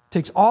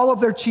 Takes all of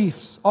their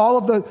chiefs, all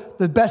of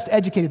the best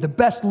educated, the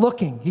best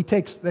looking.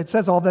 It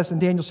says all this in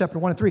Daniel chapter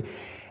 1 and 3.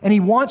 And he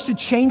wants to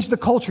change the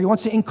culture. He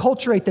wants to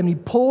enculturate them. He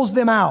pulls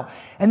them out.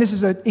 And this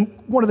is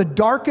one of the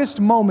darkest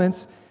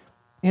moments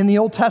in the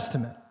Old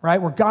Testament,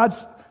 right? Where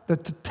the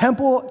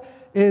temple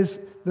is,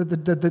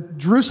 the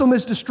Jerusalem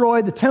is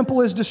destroyed, the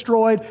temple is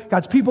destroyed,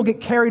 God's people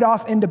get carried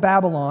off into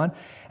Babylon.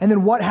 And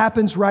then what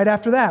happens right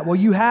after that? Well,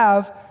 you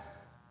have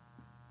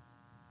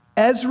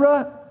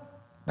Ezra,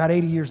 about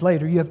 80 years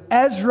later, you have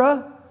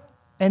Ezra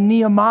and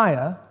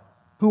Nehemiah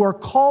who are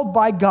called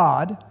by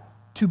God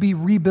to be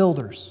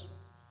rebuilders.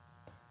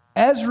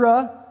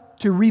 Ezra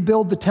to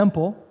rebuild the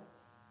temple.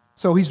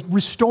 So he's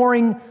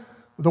restoring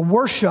the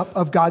worship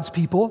of God's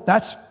people.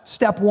 That's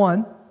step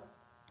one,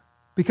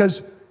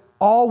 because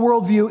all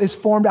worldview is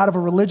formed out of a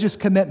religious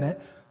commitment.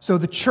 So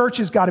the church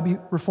has got to be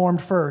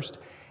reformed first.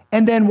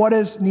 And then what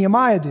does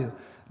Nehemiah do?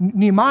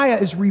 Nehemiah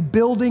is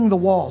rebuilding the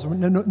walls.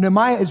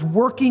 Nehemiah is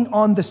working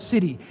on the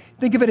city.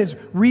 Think of it as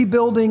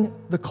rebuilding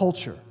the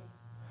culture.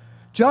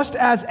 Just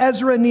as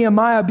Ezra and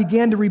Nehemiah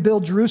began to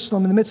rebuild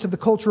Jerusalem in the midst of the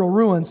cultural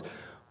ruins,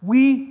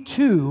 we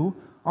too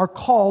are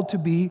called to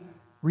be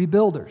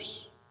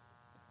rebuilders,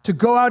 to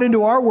go out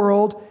into our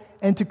world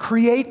and to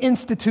create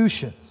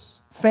institutions,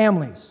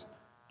 families,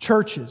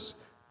 churches,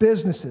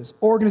 businesses,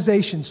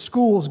 organizations,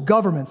 schools,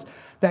 governments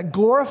that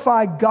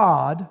glorify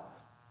God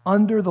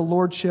under the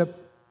lordship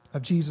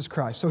of Jesus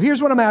Christ. So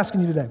here's what I'm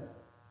asking you today.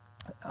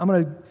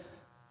 I'm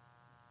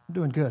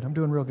doing good. I'm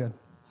doing real good.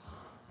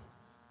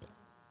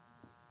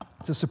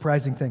 It's a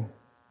surprising thing.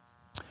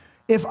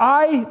 If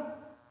I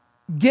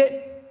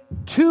get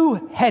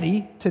too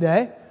heady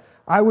today,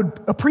 I would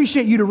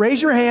appreciate you to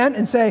raise your hand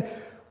and say,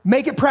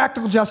 make it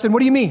practical, Justin. What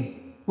do you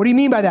mean? What do you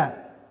mean by that?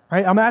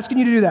 Right? I'm asking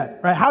you to do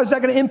that. Right? How is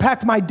that going to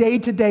impact my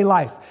day-to-day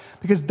life?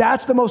 Because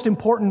that's the most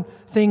important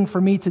thing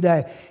for me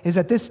today, is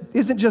that this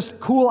isn't just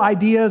cool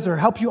ideas or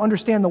helps you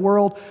understand the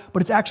world,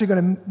 but it's actually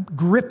going to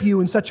grip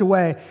you in such a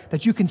way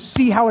that you can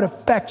see how it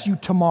affects you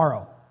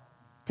tomorrow.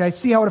 Okay?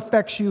 See how it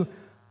affects you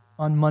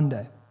on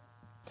Monday.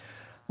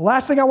 The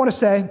last thing I want to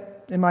say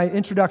in my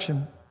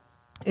introduction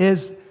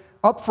is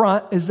up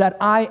front is that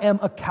I am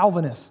a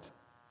Calvinist.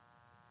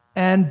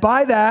 And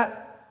by that,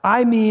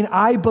 I mean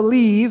I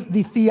believe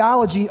the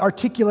theology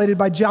articulated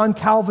by John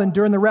Calvin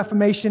during the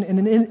Reformation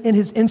and in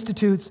his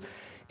Institutes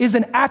is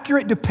an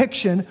accurate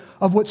depiction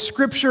of what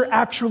Scripture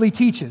actually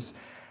teaches.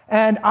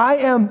 And I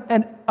am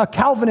a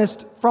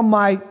Calvinist from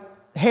my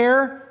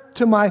hair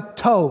to my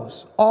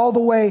toes, all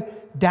the way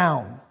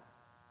down.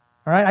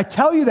 All right, I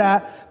tell you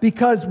that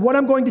because what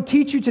I'm going to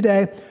teach you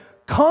today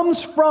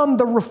comes from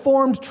the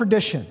Reformed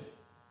tradition.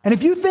 And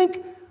if you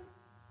think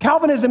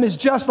Calvinism is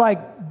just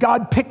like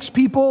God picks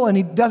people and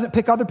he doesn't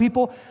pick other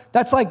people,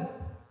 that's like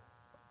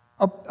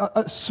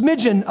a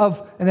smidgen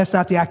of, and that's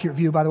not the accurate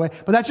view, by the way,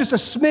 but that's just a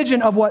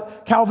smidgen of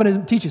what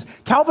Calvinism teaches.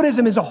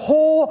 Calvinism is a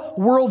whole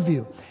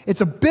worldview.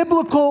 It's a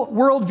biblical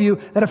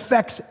worldview that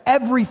affects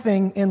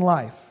everything in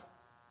life.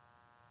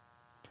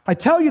 I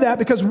tell you that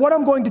because what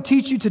I'm going to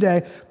teach you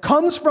today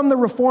comes from the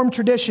Reformed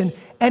tradition,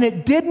 and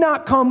it did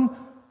not come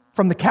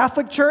from the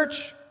Catholic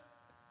Church.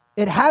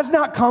 It has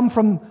not come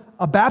from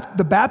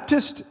the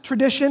Baptist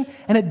tradition,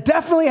 and it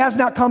definitely has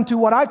not come to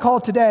what I call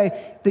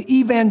today the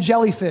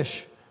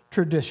evangelifish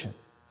tradition.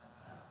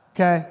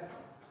 Okay?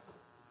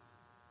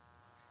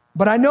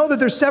 But I know that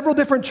there's several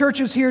different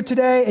churches here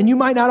today, and you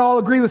might not all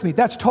agree with me.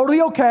 That's totally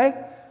okay.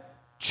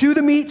 Chew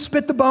the meat,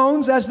 spit the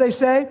bones, as they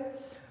say.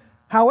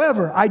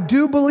 However, I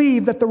do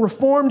believe that the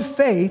Reformed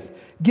faith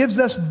gives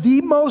us the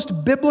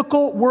most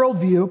biblical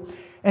worldview,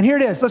 And here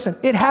it is. Listen,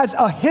 it has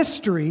a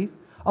history,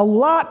 a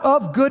lot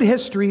of good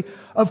history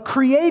of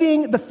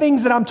creating the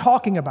things that I'm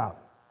talking about,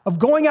 of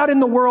going out in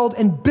the world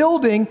and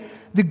building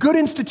the good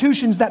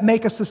institutions that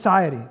make a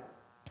society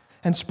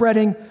and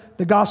spreading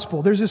the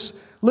gospel. There's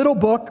this little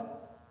book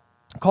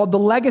called The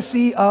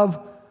Legacy of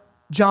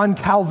John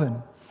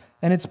Calvin,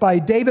 and it's by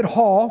David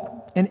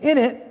Hall, and in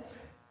it,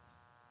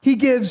 he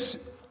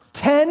gives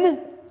 10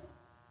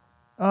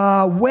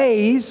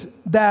 ways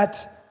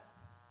that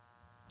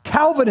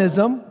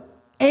Calvinism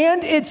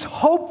and its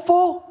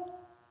hopeful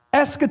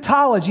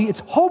eschatology,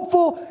 its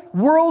hopeful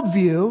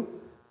worldview,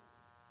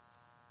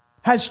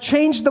 has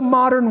changed the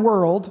modern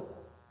world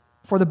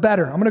for the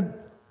better. I'm going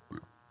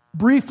to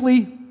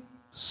briefly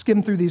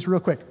skim through these real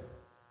quick.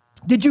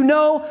 Did you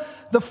know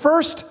the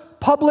first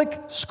public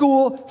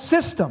school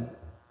system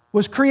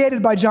was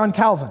created by John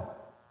Calvin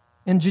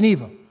in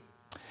Geneva?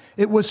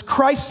 It was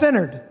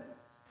Christ-centered.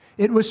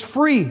 It was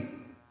free.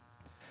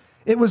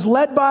 It was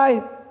led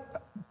by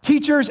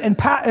teachers and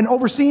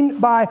overseen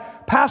by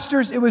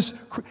pastors.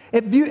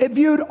 It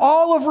viewed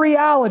all of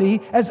reality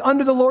as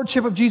under the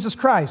lordship of Jesus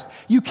Christ.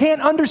 You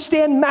can't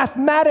understand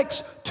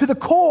mathematics to the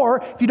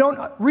core if you don't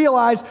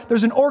realize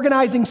there's an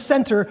organizing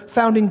center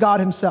found in God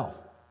himself.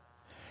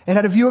 It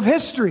had a view of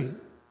history,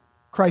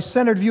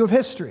 Christ-centered view of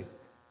history. It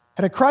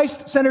had a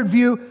Christ-centered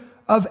view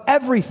of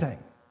everything,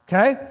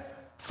 okay?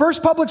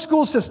 First public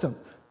school system,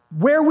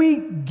 where we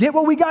get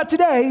what we got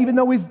today, even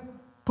though we've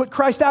put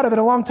Christ out of it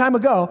a long time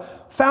ago,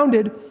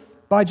 founded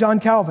by John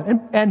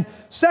Calvin. And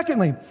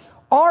secondly,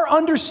 our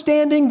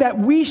understanding that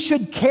we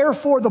should care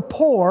for the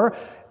poor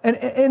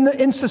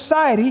in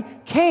society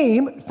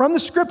came from the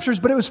scriptures,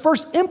 but it was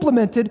first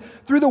implemented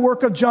through the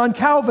work of John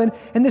Calvin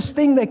and this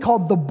thing they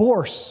called the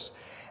Bourse.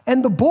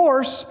 And the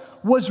Bourse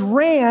was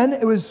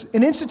it was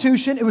an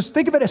institution,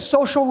 think of it as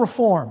social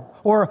reform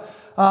or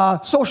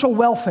social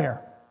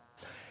welfare.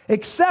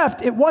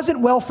 Except it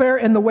wasn't welfare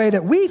in the way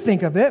that we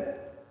think of it.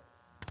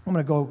 I'm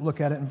going to go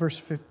look at it in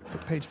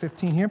page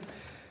 15 here.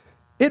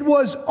 It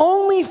was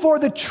only for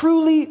the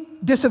truly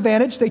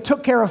disadvantaged. They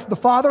took care of the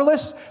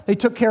fatherless. They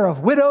took care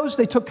of widows.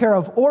 They took care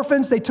of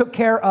orphans. They took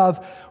care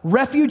of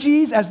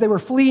refugees as they were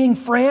fleeing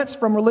France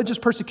from religious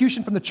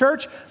persecution from the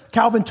church.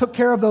 Calvin took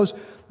care of those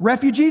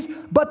refugees.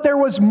 But there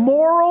was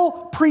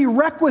moral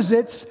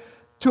prerequisites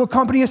to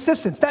accompany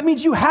assistance. That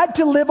means you had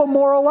to live a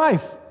moral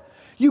life.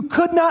 You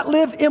could not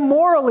live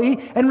immorally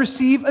and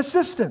receive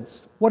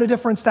assistance. What a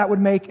difference that would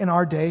make in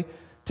our day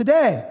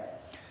today.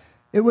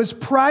 It was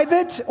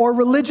private or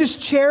religious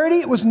charity.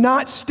 It was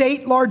not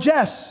state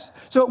largesse.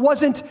 So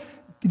it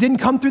didn't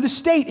come through the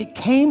state. It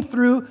came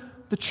through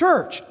the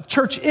church. The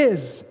church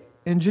is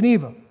in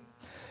Geneva.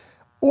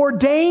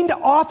 Ordained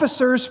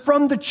officers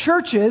from the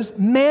churches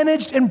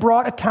managed and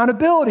brought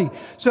accountability.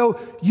 So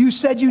you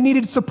said you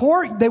needed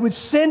support. They would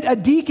send a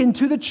deacon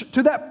to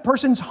that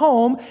person's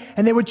home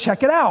and they would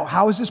check it out.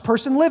 How is this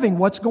person living?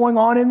 What's going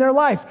on in their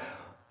life?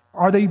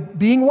 Are they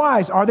being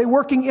wise? Are they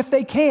working if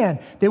they can?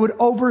 They would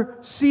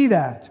oversee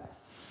that.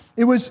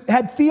 It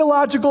had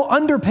theological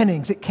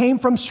underpinnings. It came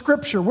from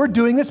Scripture. We're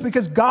doing this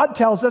because God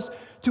tells us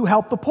to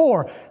help the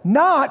poor,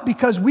 not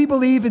because we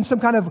believe in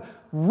some kind of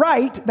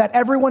right that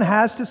everyone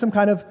has to some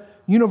kind of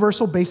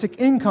universal basic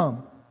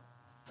income.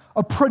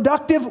 A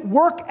productive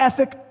work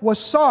ethic was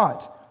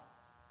sought.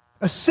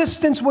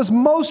 Assistance was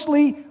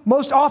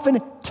most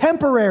often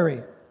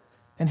temporary,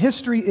 and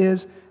history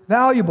is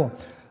valuable.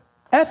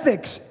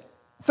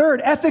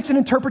 Third, ethics and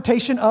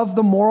interpretation of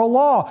the moral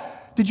law.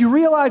 Did you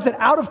realize that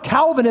out of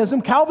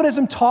Calvinism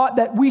taught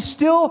that we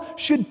still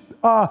should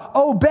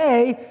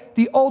obey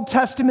the Old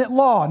Testament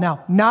law?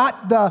 Now,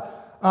 not the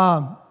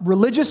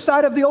religious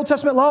side of the Old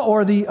Testament law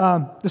or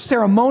the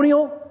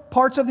ceremonial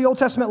parts of the Old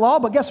Testament law,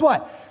 but guess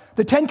what?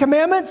 The Ten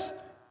Commandments,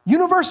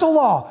 universal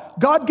law.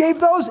 God gave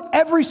those.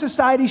 Every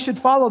society should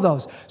follow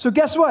those. So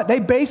guess what? They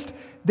based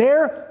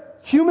their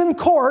human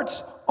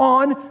courts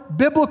on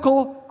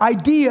biblical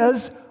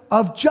ideas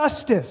of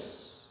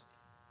justice.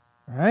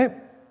 All right?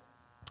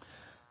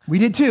 We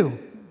did too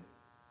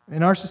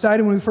in our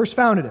society when we first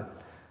founded it.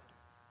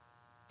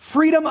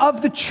 Freedom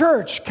of the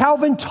church.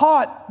 Calvin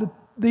taught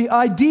the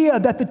idea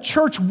that the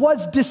church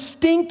was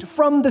distinct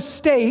from the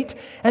state,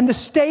 and the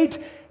state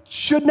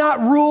should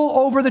not rule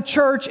over the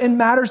church in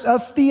matters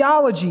of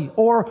theology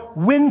or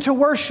when to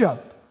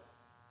worship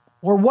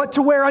or what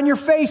to wear on your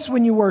face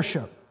when you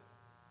worship.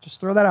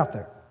 Just throw that out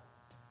there.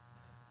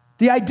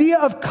 The idea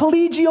of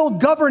collegial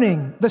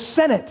governing, the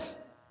Senate,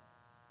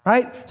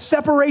 right?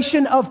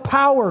 Separation of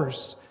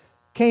powers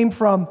came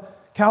from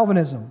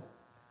Calvinism.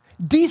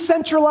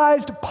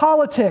 Decentralized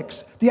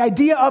politics, the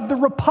idea of the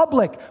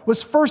republic,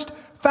 was first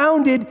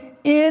founded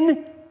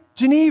in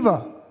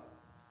Geneva.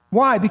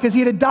 Why? Because he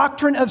had a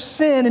doctrine of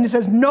sin, and it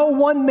says no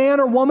one man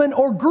or woman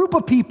or group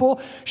of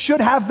people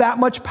should have that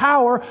much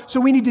power,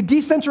 so we need to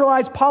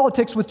decentralize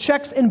politics with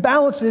checks and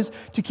balances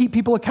to keep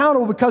people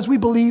accountable because we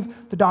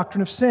believe the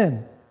doctrine of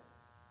sin.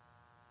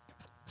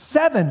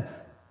 7,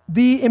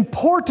 the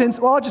importance,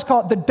 I'll just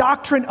call it the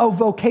doctrine of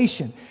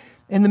vocation.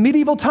 In the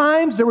medieval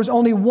times, there was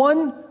only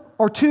one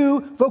or two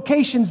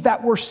vocations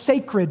that were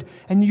sacred,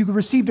 and you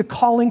received a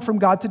calling from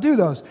God to do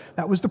those.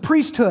 That was the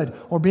priesthood,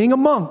 or being a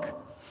monk.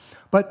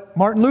 But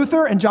Martin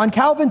Luther and John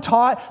Calvin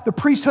taught the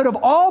priesthood of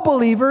all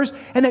believers,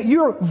 and that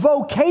your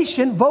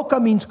vocation,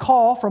 voca means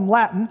call from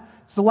Latin,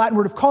 it's the Latin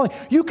word of calling.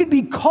 You could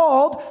be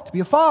called to be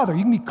a father.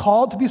 You can be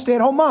called to be a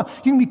stay-at-home mom.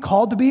 You can be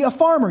called to be a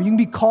farmer. You can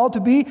be called to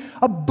be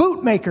a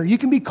bootmaker. You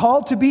can be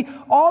called to be,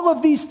 all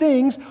of these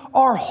things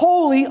are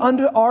holy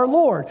under our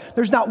Lord.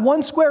 There's not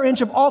one square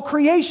inch of all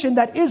creation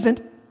that isn't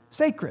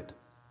sacred.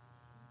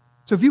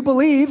 So if you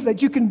believe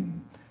that you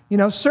can,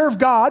 serve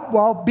God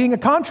while being a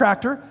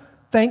contractor,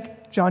 thank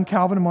John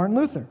Calvin and Martin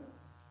Luther.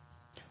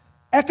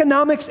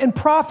 Economics and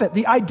profit,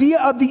 the idea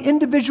of the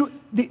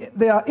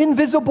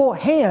invisible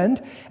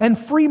hand and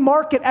free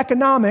market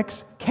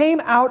economics came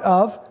out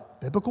of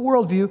biblical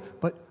worldview,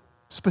 but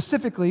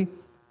specifically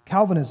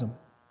Calvinism.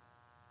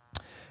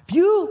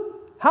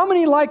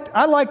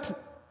 I liked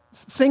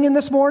singing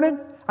this morning.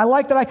 I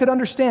liked that I could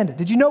understand it.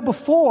 Did you know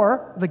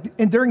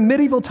during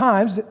medieval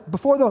times,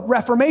 before the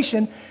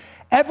Reformation,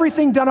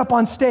 everything done up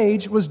on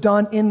stage was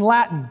done in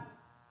Latin.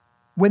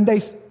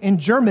 In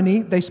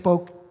Germany, they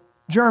spoke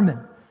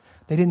German.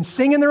 They didn't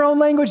sing in their own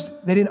language.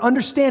 They didn't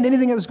understand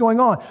anything that was going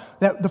on.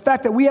 The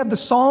fact that we have the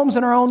Psalms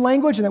in our own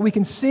language and that we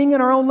can sing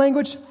in our own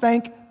language,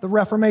 thank the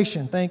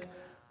Reformation. Thank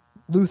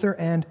Luther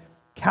and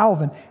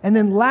Calvin. And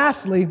then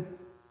lastly,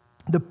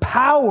 the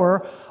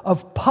power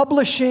of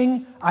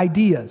publishing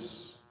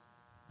ideas.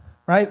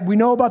 Right? We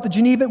know about the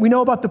Geneva, we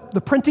know about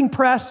the printing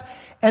press,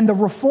 and the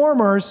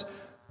reformers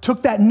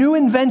took that new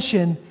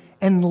invention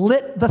and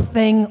lit the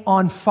thing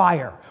on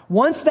fire.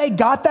 Once they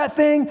got that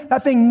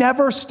thing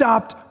never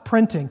stopped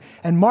printing.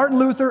 And Martin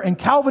Luther and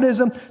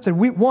Calvinism said,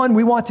 we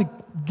want to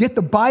get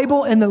the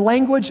Bible in the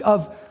language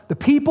of the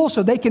people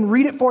so they can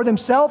read it for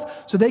themselves,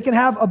 so they can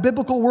have a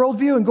biblical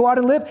worldview and go out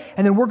and live.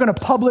 And then we're going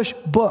to publish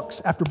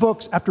books after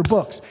books after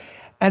books.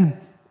 And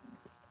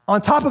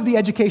on top of the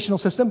educational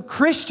system,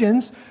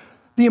 Christians,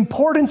 the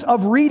importance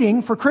of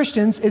reading for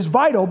Christians is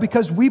vital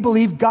because we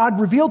believe God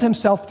revealed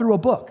himself through a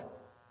book.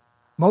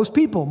 Most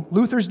people,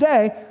 Luther's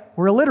day,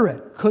 were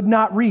illiterate, could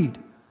not read.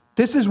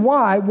 This is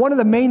why, one of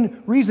the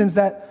main reasons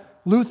that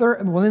Luther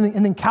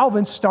and then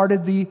Calvin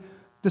started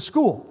the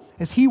school,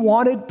 is he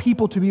wanted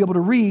people to be able to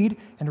read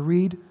and to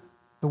read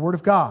the Word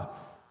of God.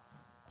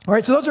 All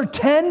right, so those are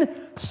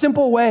 10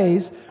 simple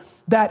ways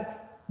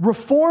that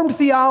Reformed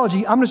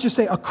theology, I'm going to just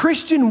say a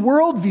Christian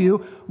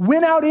worldview,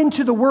 went out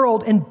into the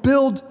world and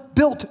built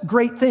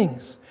great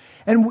things.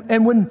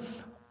 And when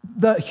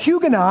the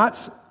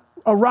Huguenots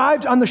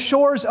arrived on the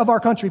shores of our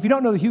country, if you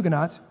don't know the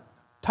Huguenots,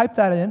 type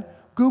that in.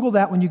 Google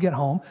that when you get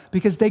home,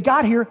 because they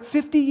got here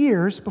 50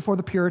 years before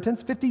the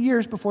Puritans, 50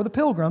 years before the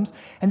Pilgrims,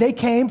 and they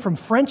came from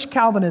French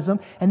Calvinism,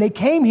 and they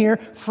came here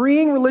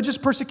freeing religious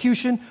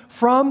persecution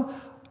from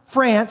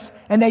France,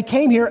 and they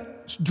came here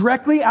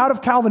directly out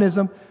of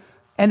Calvinism,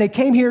 and they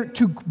came here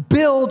to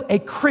build a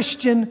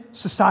Christian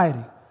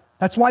society.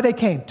 That's why they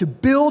came, to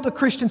build a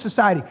Christian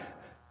society,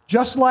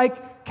 just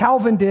like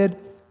Calvin did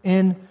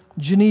in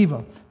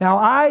Geneva. Now,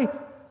 I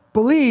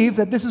believe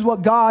that this is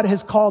what God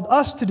has called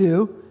us to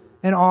do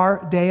in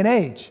our day and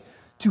age,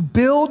 to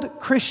build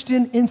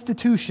Christian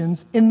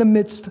institutions in the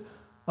midst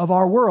of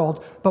our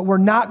world, but we're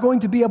not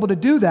going to be able to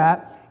do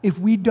that if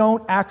we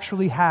don't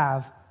actually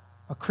have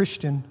a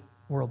Christian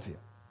worldview,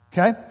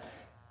 okay?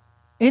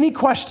 Any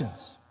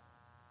questions?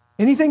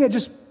 Anything that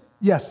just,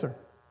 yes, sir.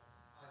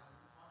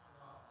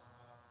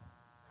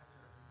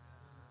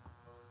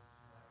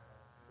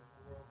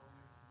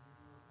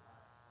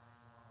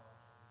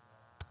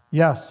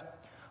 Yes.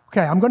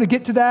 Okay, I'm going to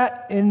get to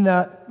that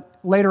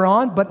later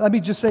on, but let me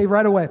just say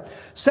right away.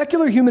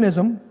 Secular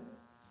humanism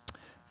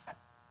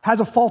has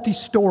a faulty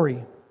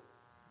story.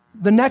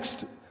 The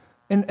next,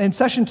 in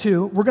session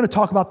 2, we're going to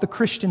talk about the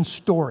Christian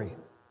story,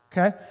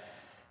 okay?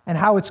 And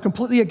how it's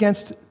completely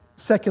against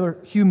secular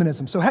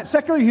humanism. So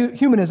secular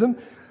humanism,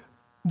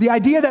 the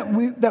idea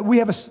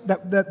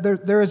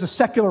that there is a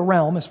secular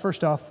realm is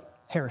first off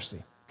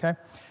heresy, okay?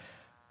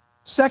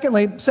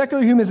 Secondly,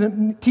 secular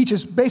humanism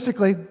teaches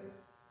basically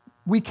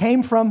we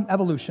came from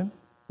evolution.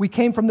 We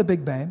came from the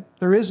Big Bang.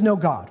 There is no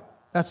God.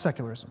 That's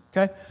secularism,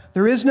 okay?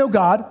 There is no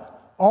God.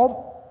 Let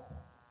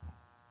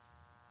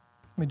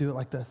me do it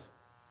like this.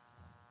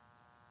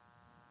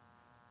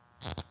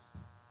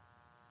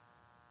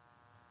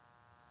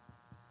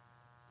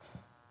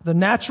 The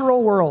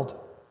natural world,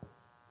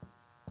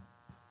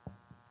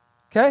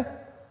 okay?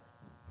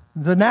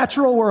 The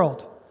natural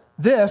world.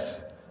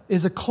 This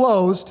is a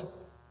closed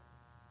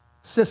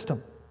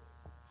system.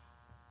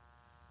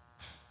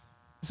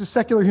 This is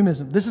secular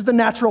humanism. This is the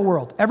natural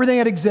world. Everything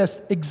that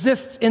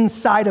exists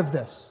inside of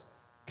this,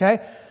 okay?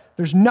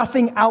 There's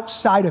nothing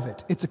outside of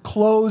it. It's a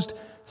closed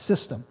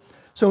system.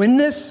 So in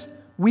this,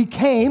 we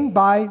came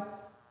by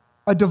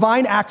a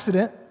divine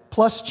accident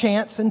plus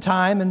chance and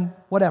time and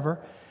whatever.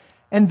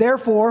 And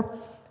therefore,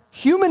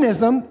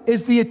 humanism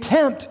is the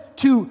attempt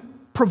to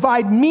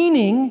provide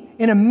meaning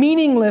in a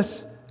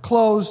meaningless,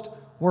 closed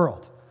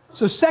world.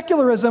 So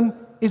secularism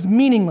is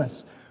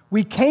meaningless.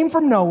 We came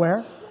from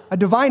nowhere, a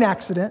divine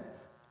accident,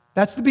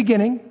 That's the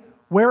beginning.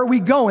 Where are we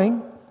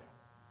going?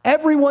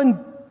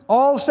 Everyone,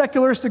 all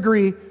secularists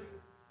agree,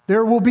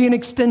 there will be an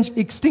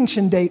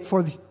extinction date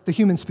for the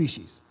human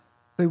species.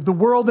 The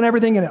world and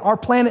everything in it. Our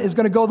planet is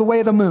going to go the way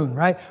of the moon,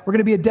 right? We're going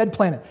to be a dead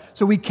planet.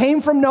 So we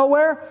came from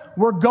nowhere,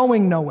 we're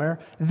going nowhere.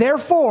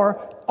 Therefore,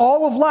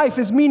 all of life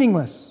is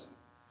meaningless.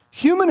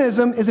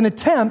 Humanism is an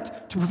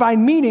attempt to provide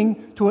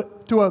meaning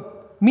to a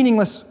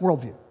meaningless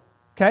worldview.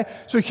 Okay?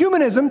 So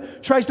humanism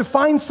tries to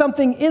find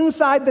something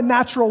inside the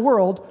natural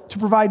world to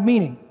provide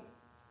meaning.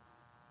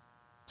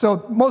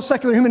 So most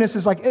secular humanists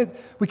is like,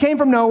 we came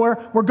from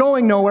nowhere, we're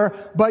going nowhere,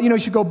 but you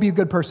should go be a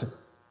good person.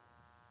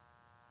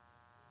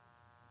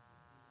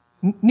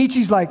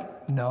 Nietzsche's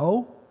like,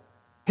 no.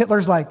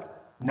 Hitler's like,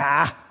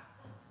 nah.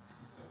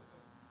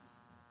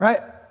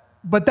 Right?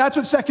 But that's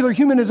what secular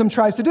humanism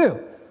tries to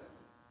do.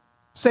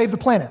 Save the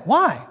planet.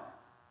 Why?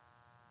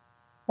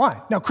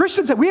 Why? Now,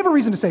 Christians say we have a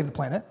reason to save the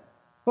planet,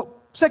 but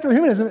secular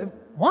humanism,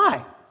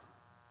 why?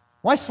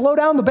 Why slow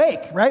down the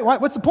bake, right?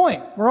 What's the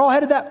point? We're all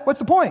headed that, what's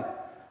the point?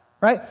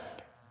 Right?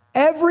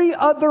 Every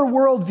other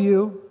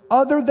worldview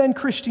other than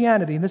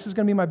Christianity, and this is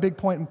going to be my big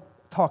point in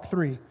talk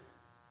 3,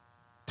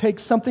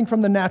 takes something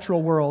from the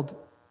natural world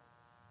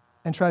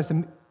and tries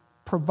to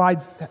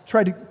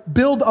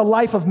build a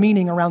life of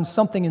meaning around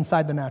something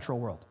inside the natural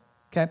world,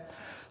 okay?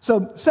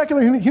 So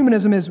secular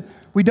humanism is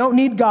we don't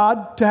need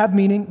God to have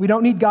meaning. We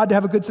don't need God to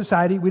have a good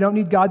society. We don't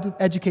need God to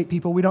educate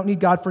people. We don't need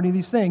God for any of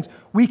these things.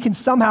 We can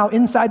somehow,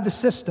 inside the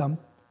system,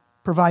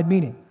 provide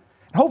meaning.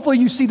 And hopefully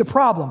you see the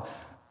problem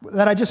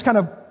that I just kind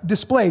of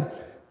displayed.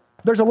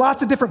 There's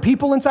lots of different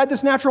people inside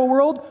this natural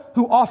world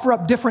who offer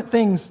up different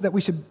things that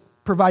we should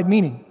provide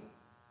meaning,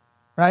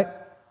 right?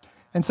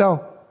 And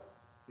so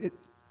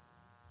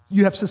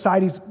you have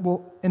societies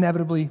will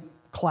inevitably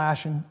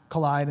clash and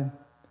collide,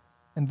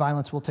 and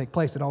violence will take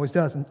place. It always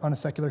does on a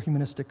secular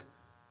humanistic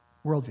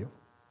worldview.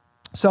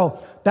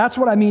 So that's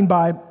what I mean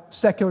by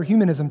secular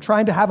humanism,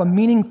 trying to have a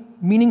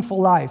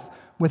meaningful life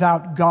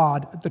without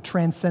God, the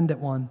transcendent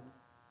one,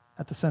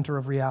 at the center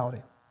of reality.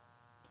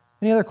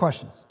 Any other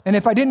questions? And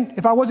if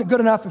I wasn't good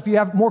enough, if you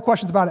have more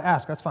questions about it,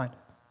 ask. That's fine.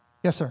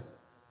 Yes, sir.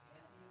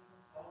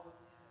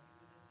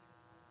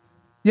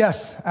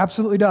 Yes,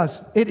 absolutely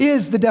does. It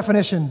is the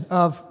definition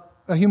of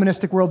a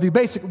humanistic worldview.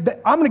 Basically,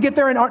 I'm going to get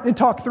there in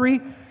talk 3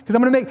 because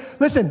I'm going to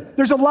listen,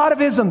 there's a lot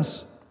of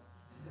isms.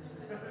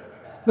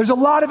 There's a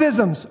lot of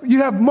isms.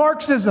 You have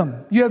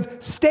Marxism, you have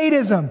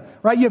statism,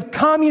 right? You have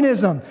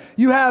communism,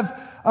 you have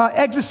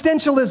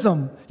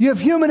existentialism, you have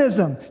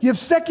humanism, you have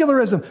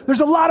secularism. There's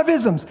a lot of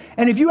isms.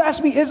 And if you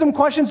ask me ism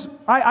questions,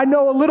 I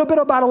know a little bit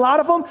about a lot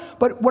of them,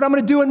 but what I'm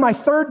going to do in my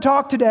third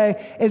talk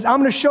today is I'm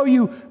going to show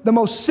you the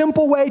most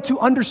simple way to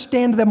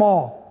understand them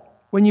all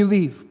when you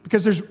leave,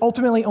 because there's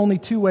ultimately only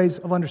 2 ways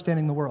of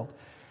understanding the world.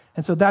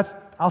 And so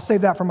I'll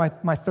save that for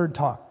my third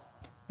talk.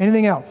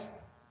 Anything else?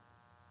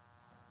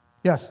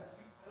 Yes?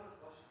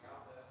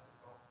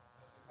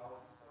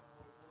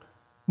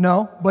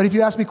 No, but if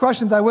you ask me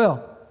questions, I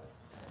will.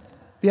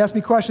 If you ask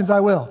me questions, I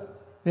will.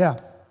 Yeah.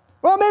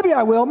 Well, maybe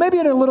I will. Maybe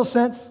in a little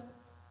sense.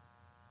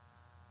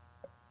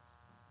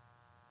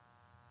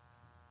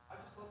 I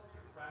just love for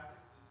you to practically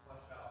flesh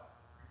out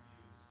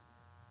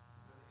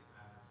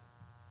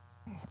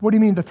the 3 views. What do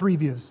you mean the 3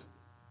 views?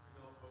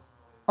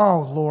 Oh,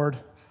 Lord.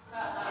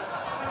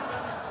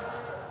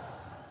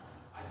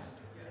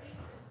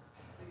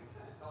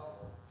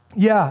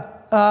 Yeah.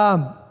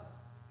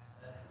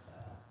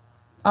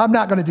 I'm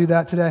not going to do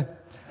that today.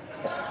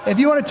 If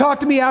you want to talk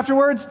to me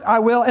afterwards, I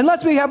will.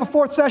 Unless we have a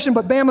 4th session,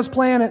 but Bama's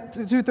playing at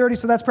 2:30,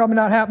 so that's probably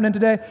not happening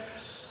today.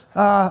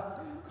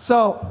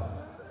 So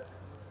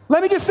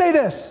let me just say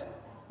this.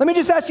 Let me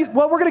just ask you,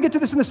 well, we're going to get to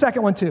this in the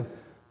second one too.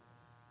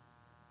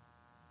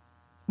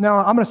 No,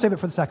 I'm going to save it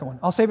for the second one.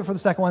 I'll save it for the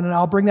second one, and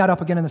I'll bring that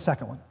up again in the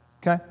second one,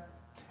 okay?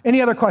 Any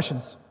other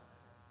questions?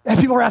 If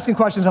people are asking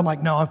questions, I'm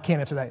like, no, I can't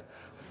answer that.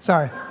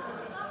 Sorry.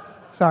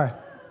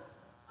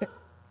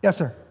 Yes,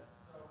 sir.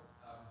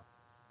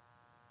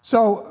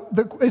 So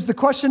is the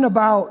question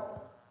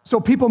about,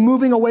 people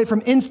moving away from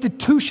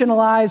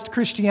institutionalized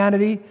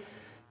Christianity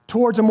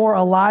towards a more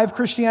alive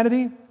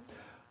Christianity?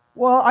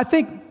 Well, I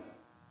think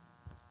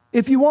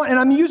if you want, and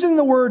I'm going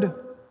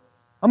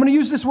to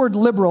use this word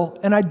liberal,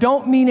 and I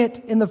don't mean it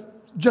in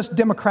just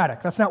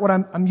democratic. That's not what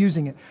I'm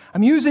using it.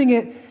 I'm using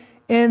it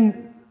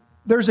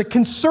there's a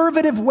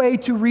conservative way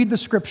to read the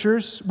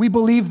scriptures. We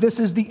believe this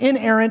is the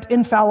inerrant,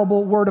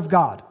 infallible word of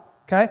God,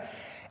 okay?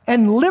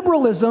 And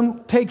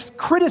liberalism takes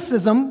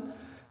criticism,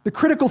 the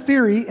critical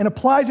theory, and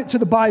applies it to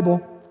the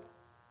Bible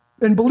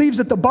and believes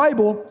that the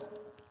Bible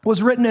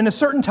was written in a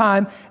certain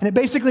time and it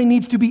basically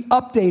needs to be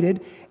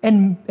updated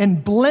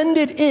and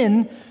blended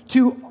in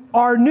to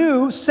our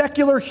new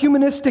secular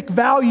humanistic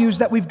values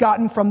that we've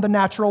gotten from the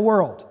natural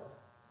world,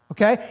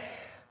 okay?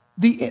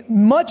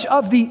 Much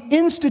of the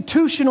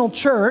institutional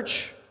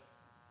church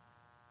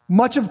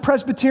Much of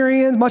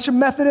Presbyterians, much of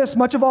Methodists,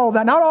 much of all of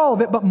that, not all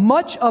of it, but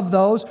much of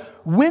those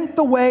went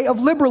the way of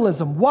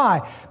liberalism.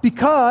 Why?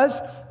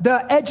 Because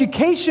the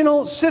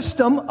educational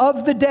system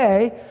of the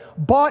day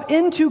bought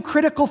into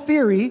critical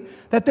theory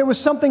that there was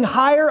something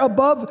higher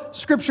above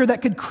Scripture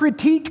that could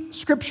critique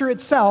Scripture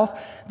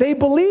itself. They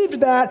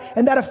believed that,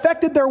 and that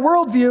affected their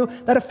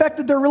worldview, that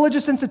affected their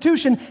religious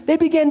institution. They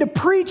began to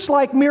preach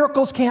like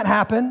miracles can't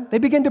happen. They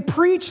began to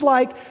preach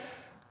like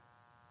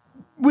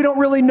we don't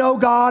really know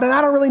God, and I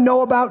don't really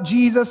know about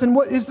Jesus, and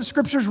what is the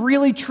Scriptures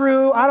really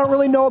true? I don't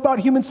really know about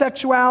human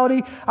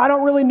sexuality. I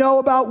don't really know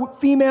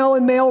about female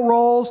and male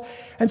roles.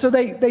 And so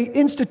they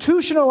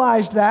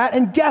institutionalized that,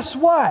 and guess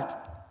what?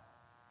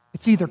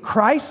 It's either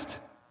Christ.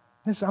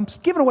 I'm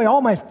giving away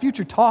all my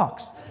future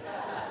talks.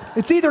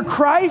 It's either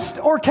Christ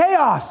or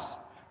chaos.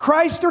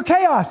 Christ or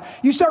chaos.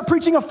 You start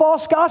preaching a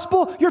false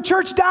gospel, your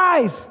church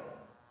dies.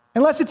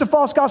 Unless it's a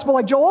false gospel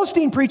like Joel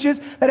Osteen preaches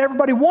that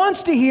everybody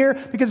wants to hear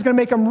because it's going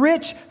to make them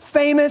rich,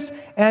 famous,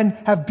 and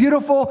have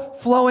beautiful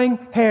flowing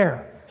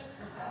hair.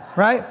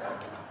 Right?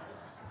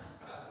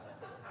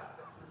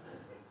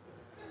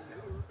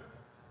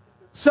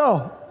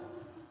 So,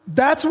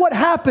 that's what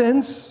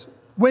happens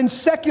when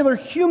secular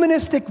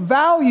humanistic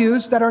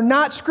values that are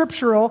not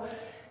scriptural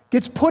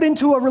gets put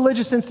into a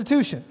religious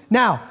institution.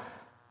 Now,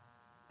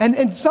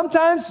 and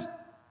sometimes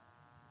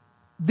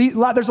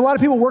there's a lot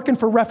of people working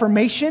for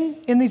reformation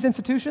in these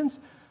institutions,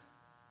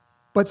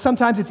 but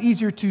sometimes it's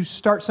easier to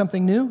start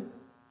something new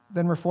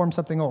than reform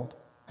something old.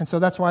 And so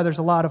that's why there's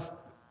a lot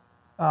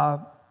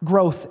of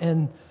growth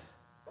in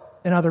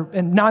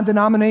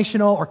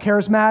non-denominational or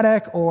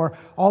charismatic or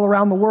all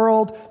around the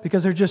world,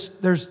 because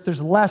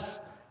there's less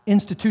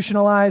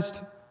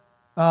institutionalized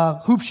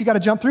hoops you got to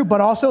jump through,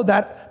 but also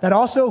that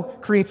also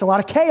creates a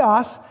lot of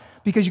chaos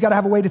because you got to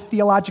have a way to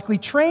theologically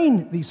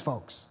train these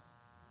folks.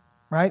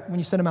 Right? When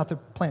you send them out to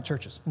plant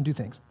churches and do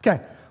things.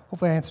 Okay,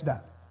 hopefully I answered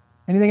that.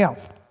 Anything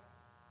else?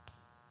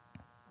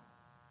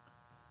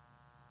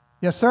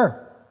 Yes,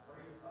 sir.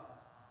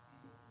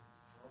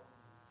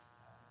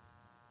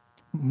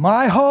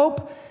 My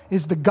hope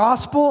is the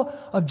gospel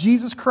of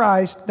Jesus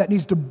Christ that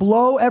needs to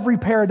blow every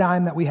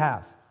paradigm that we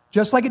have.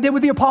 Just like it did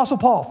with the Apostle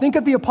Paul. Think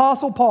of the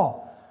Apostle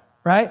Paul,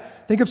 right?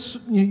 Think of,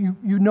 you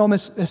know him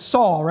as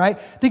Saul, right?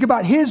 Think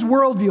about his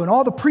worldview and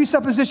all the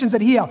presuppositions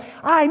that he held.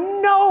 I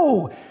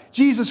know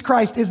Jesus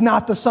Christ is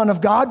not the Son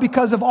of God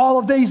because of all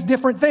of these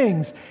different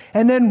things.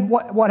 And then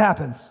what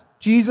happens?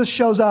 Jesus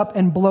shows up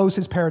and blows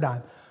his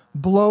paradigm,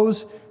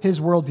 blows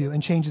his worldview,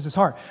 and changes his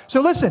heart.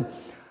 So listen,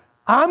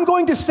 I'm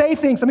going to say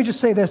things. Let me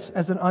just say this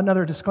as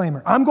another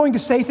disclaimer. I'm going to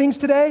say things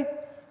today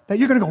that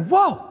you're going to go,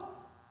 whoa,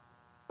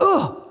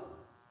 ugh.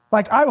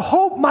 Like, I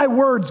hope my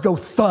words go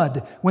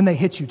thud when they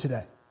hit you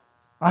today.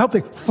 I hope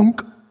they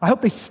thunk. I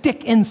hope they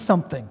stick in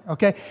something,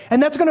 okay?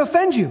 And that's going to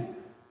offend you.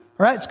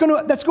 Right?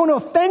 That's going to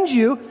offend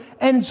you,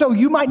 and so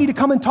you might need to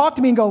come and talk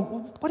to me and go,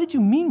 well, what did you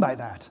mean by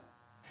that?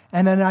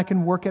 And then I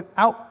can work it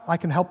out. I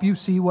can help you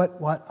see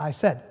what I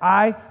said.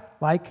 I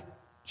like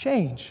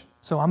change.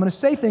 So I'm going to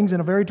say things in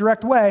a very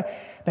direct way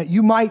that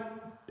you might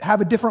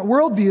have a different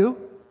worldview,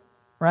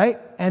 right?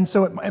 And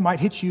so it might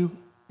hit you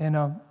in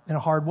a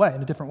hard way,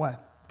 in a different way,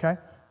 okay?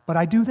 But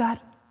I do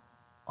that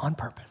on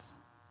purpose,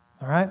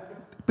 all right?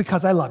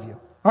 Because I love you.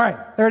 All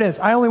right, there it is.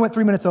 I only went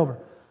 3 minutes over.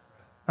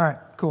 All right,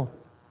 cool.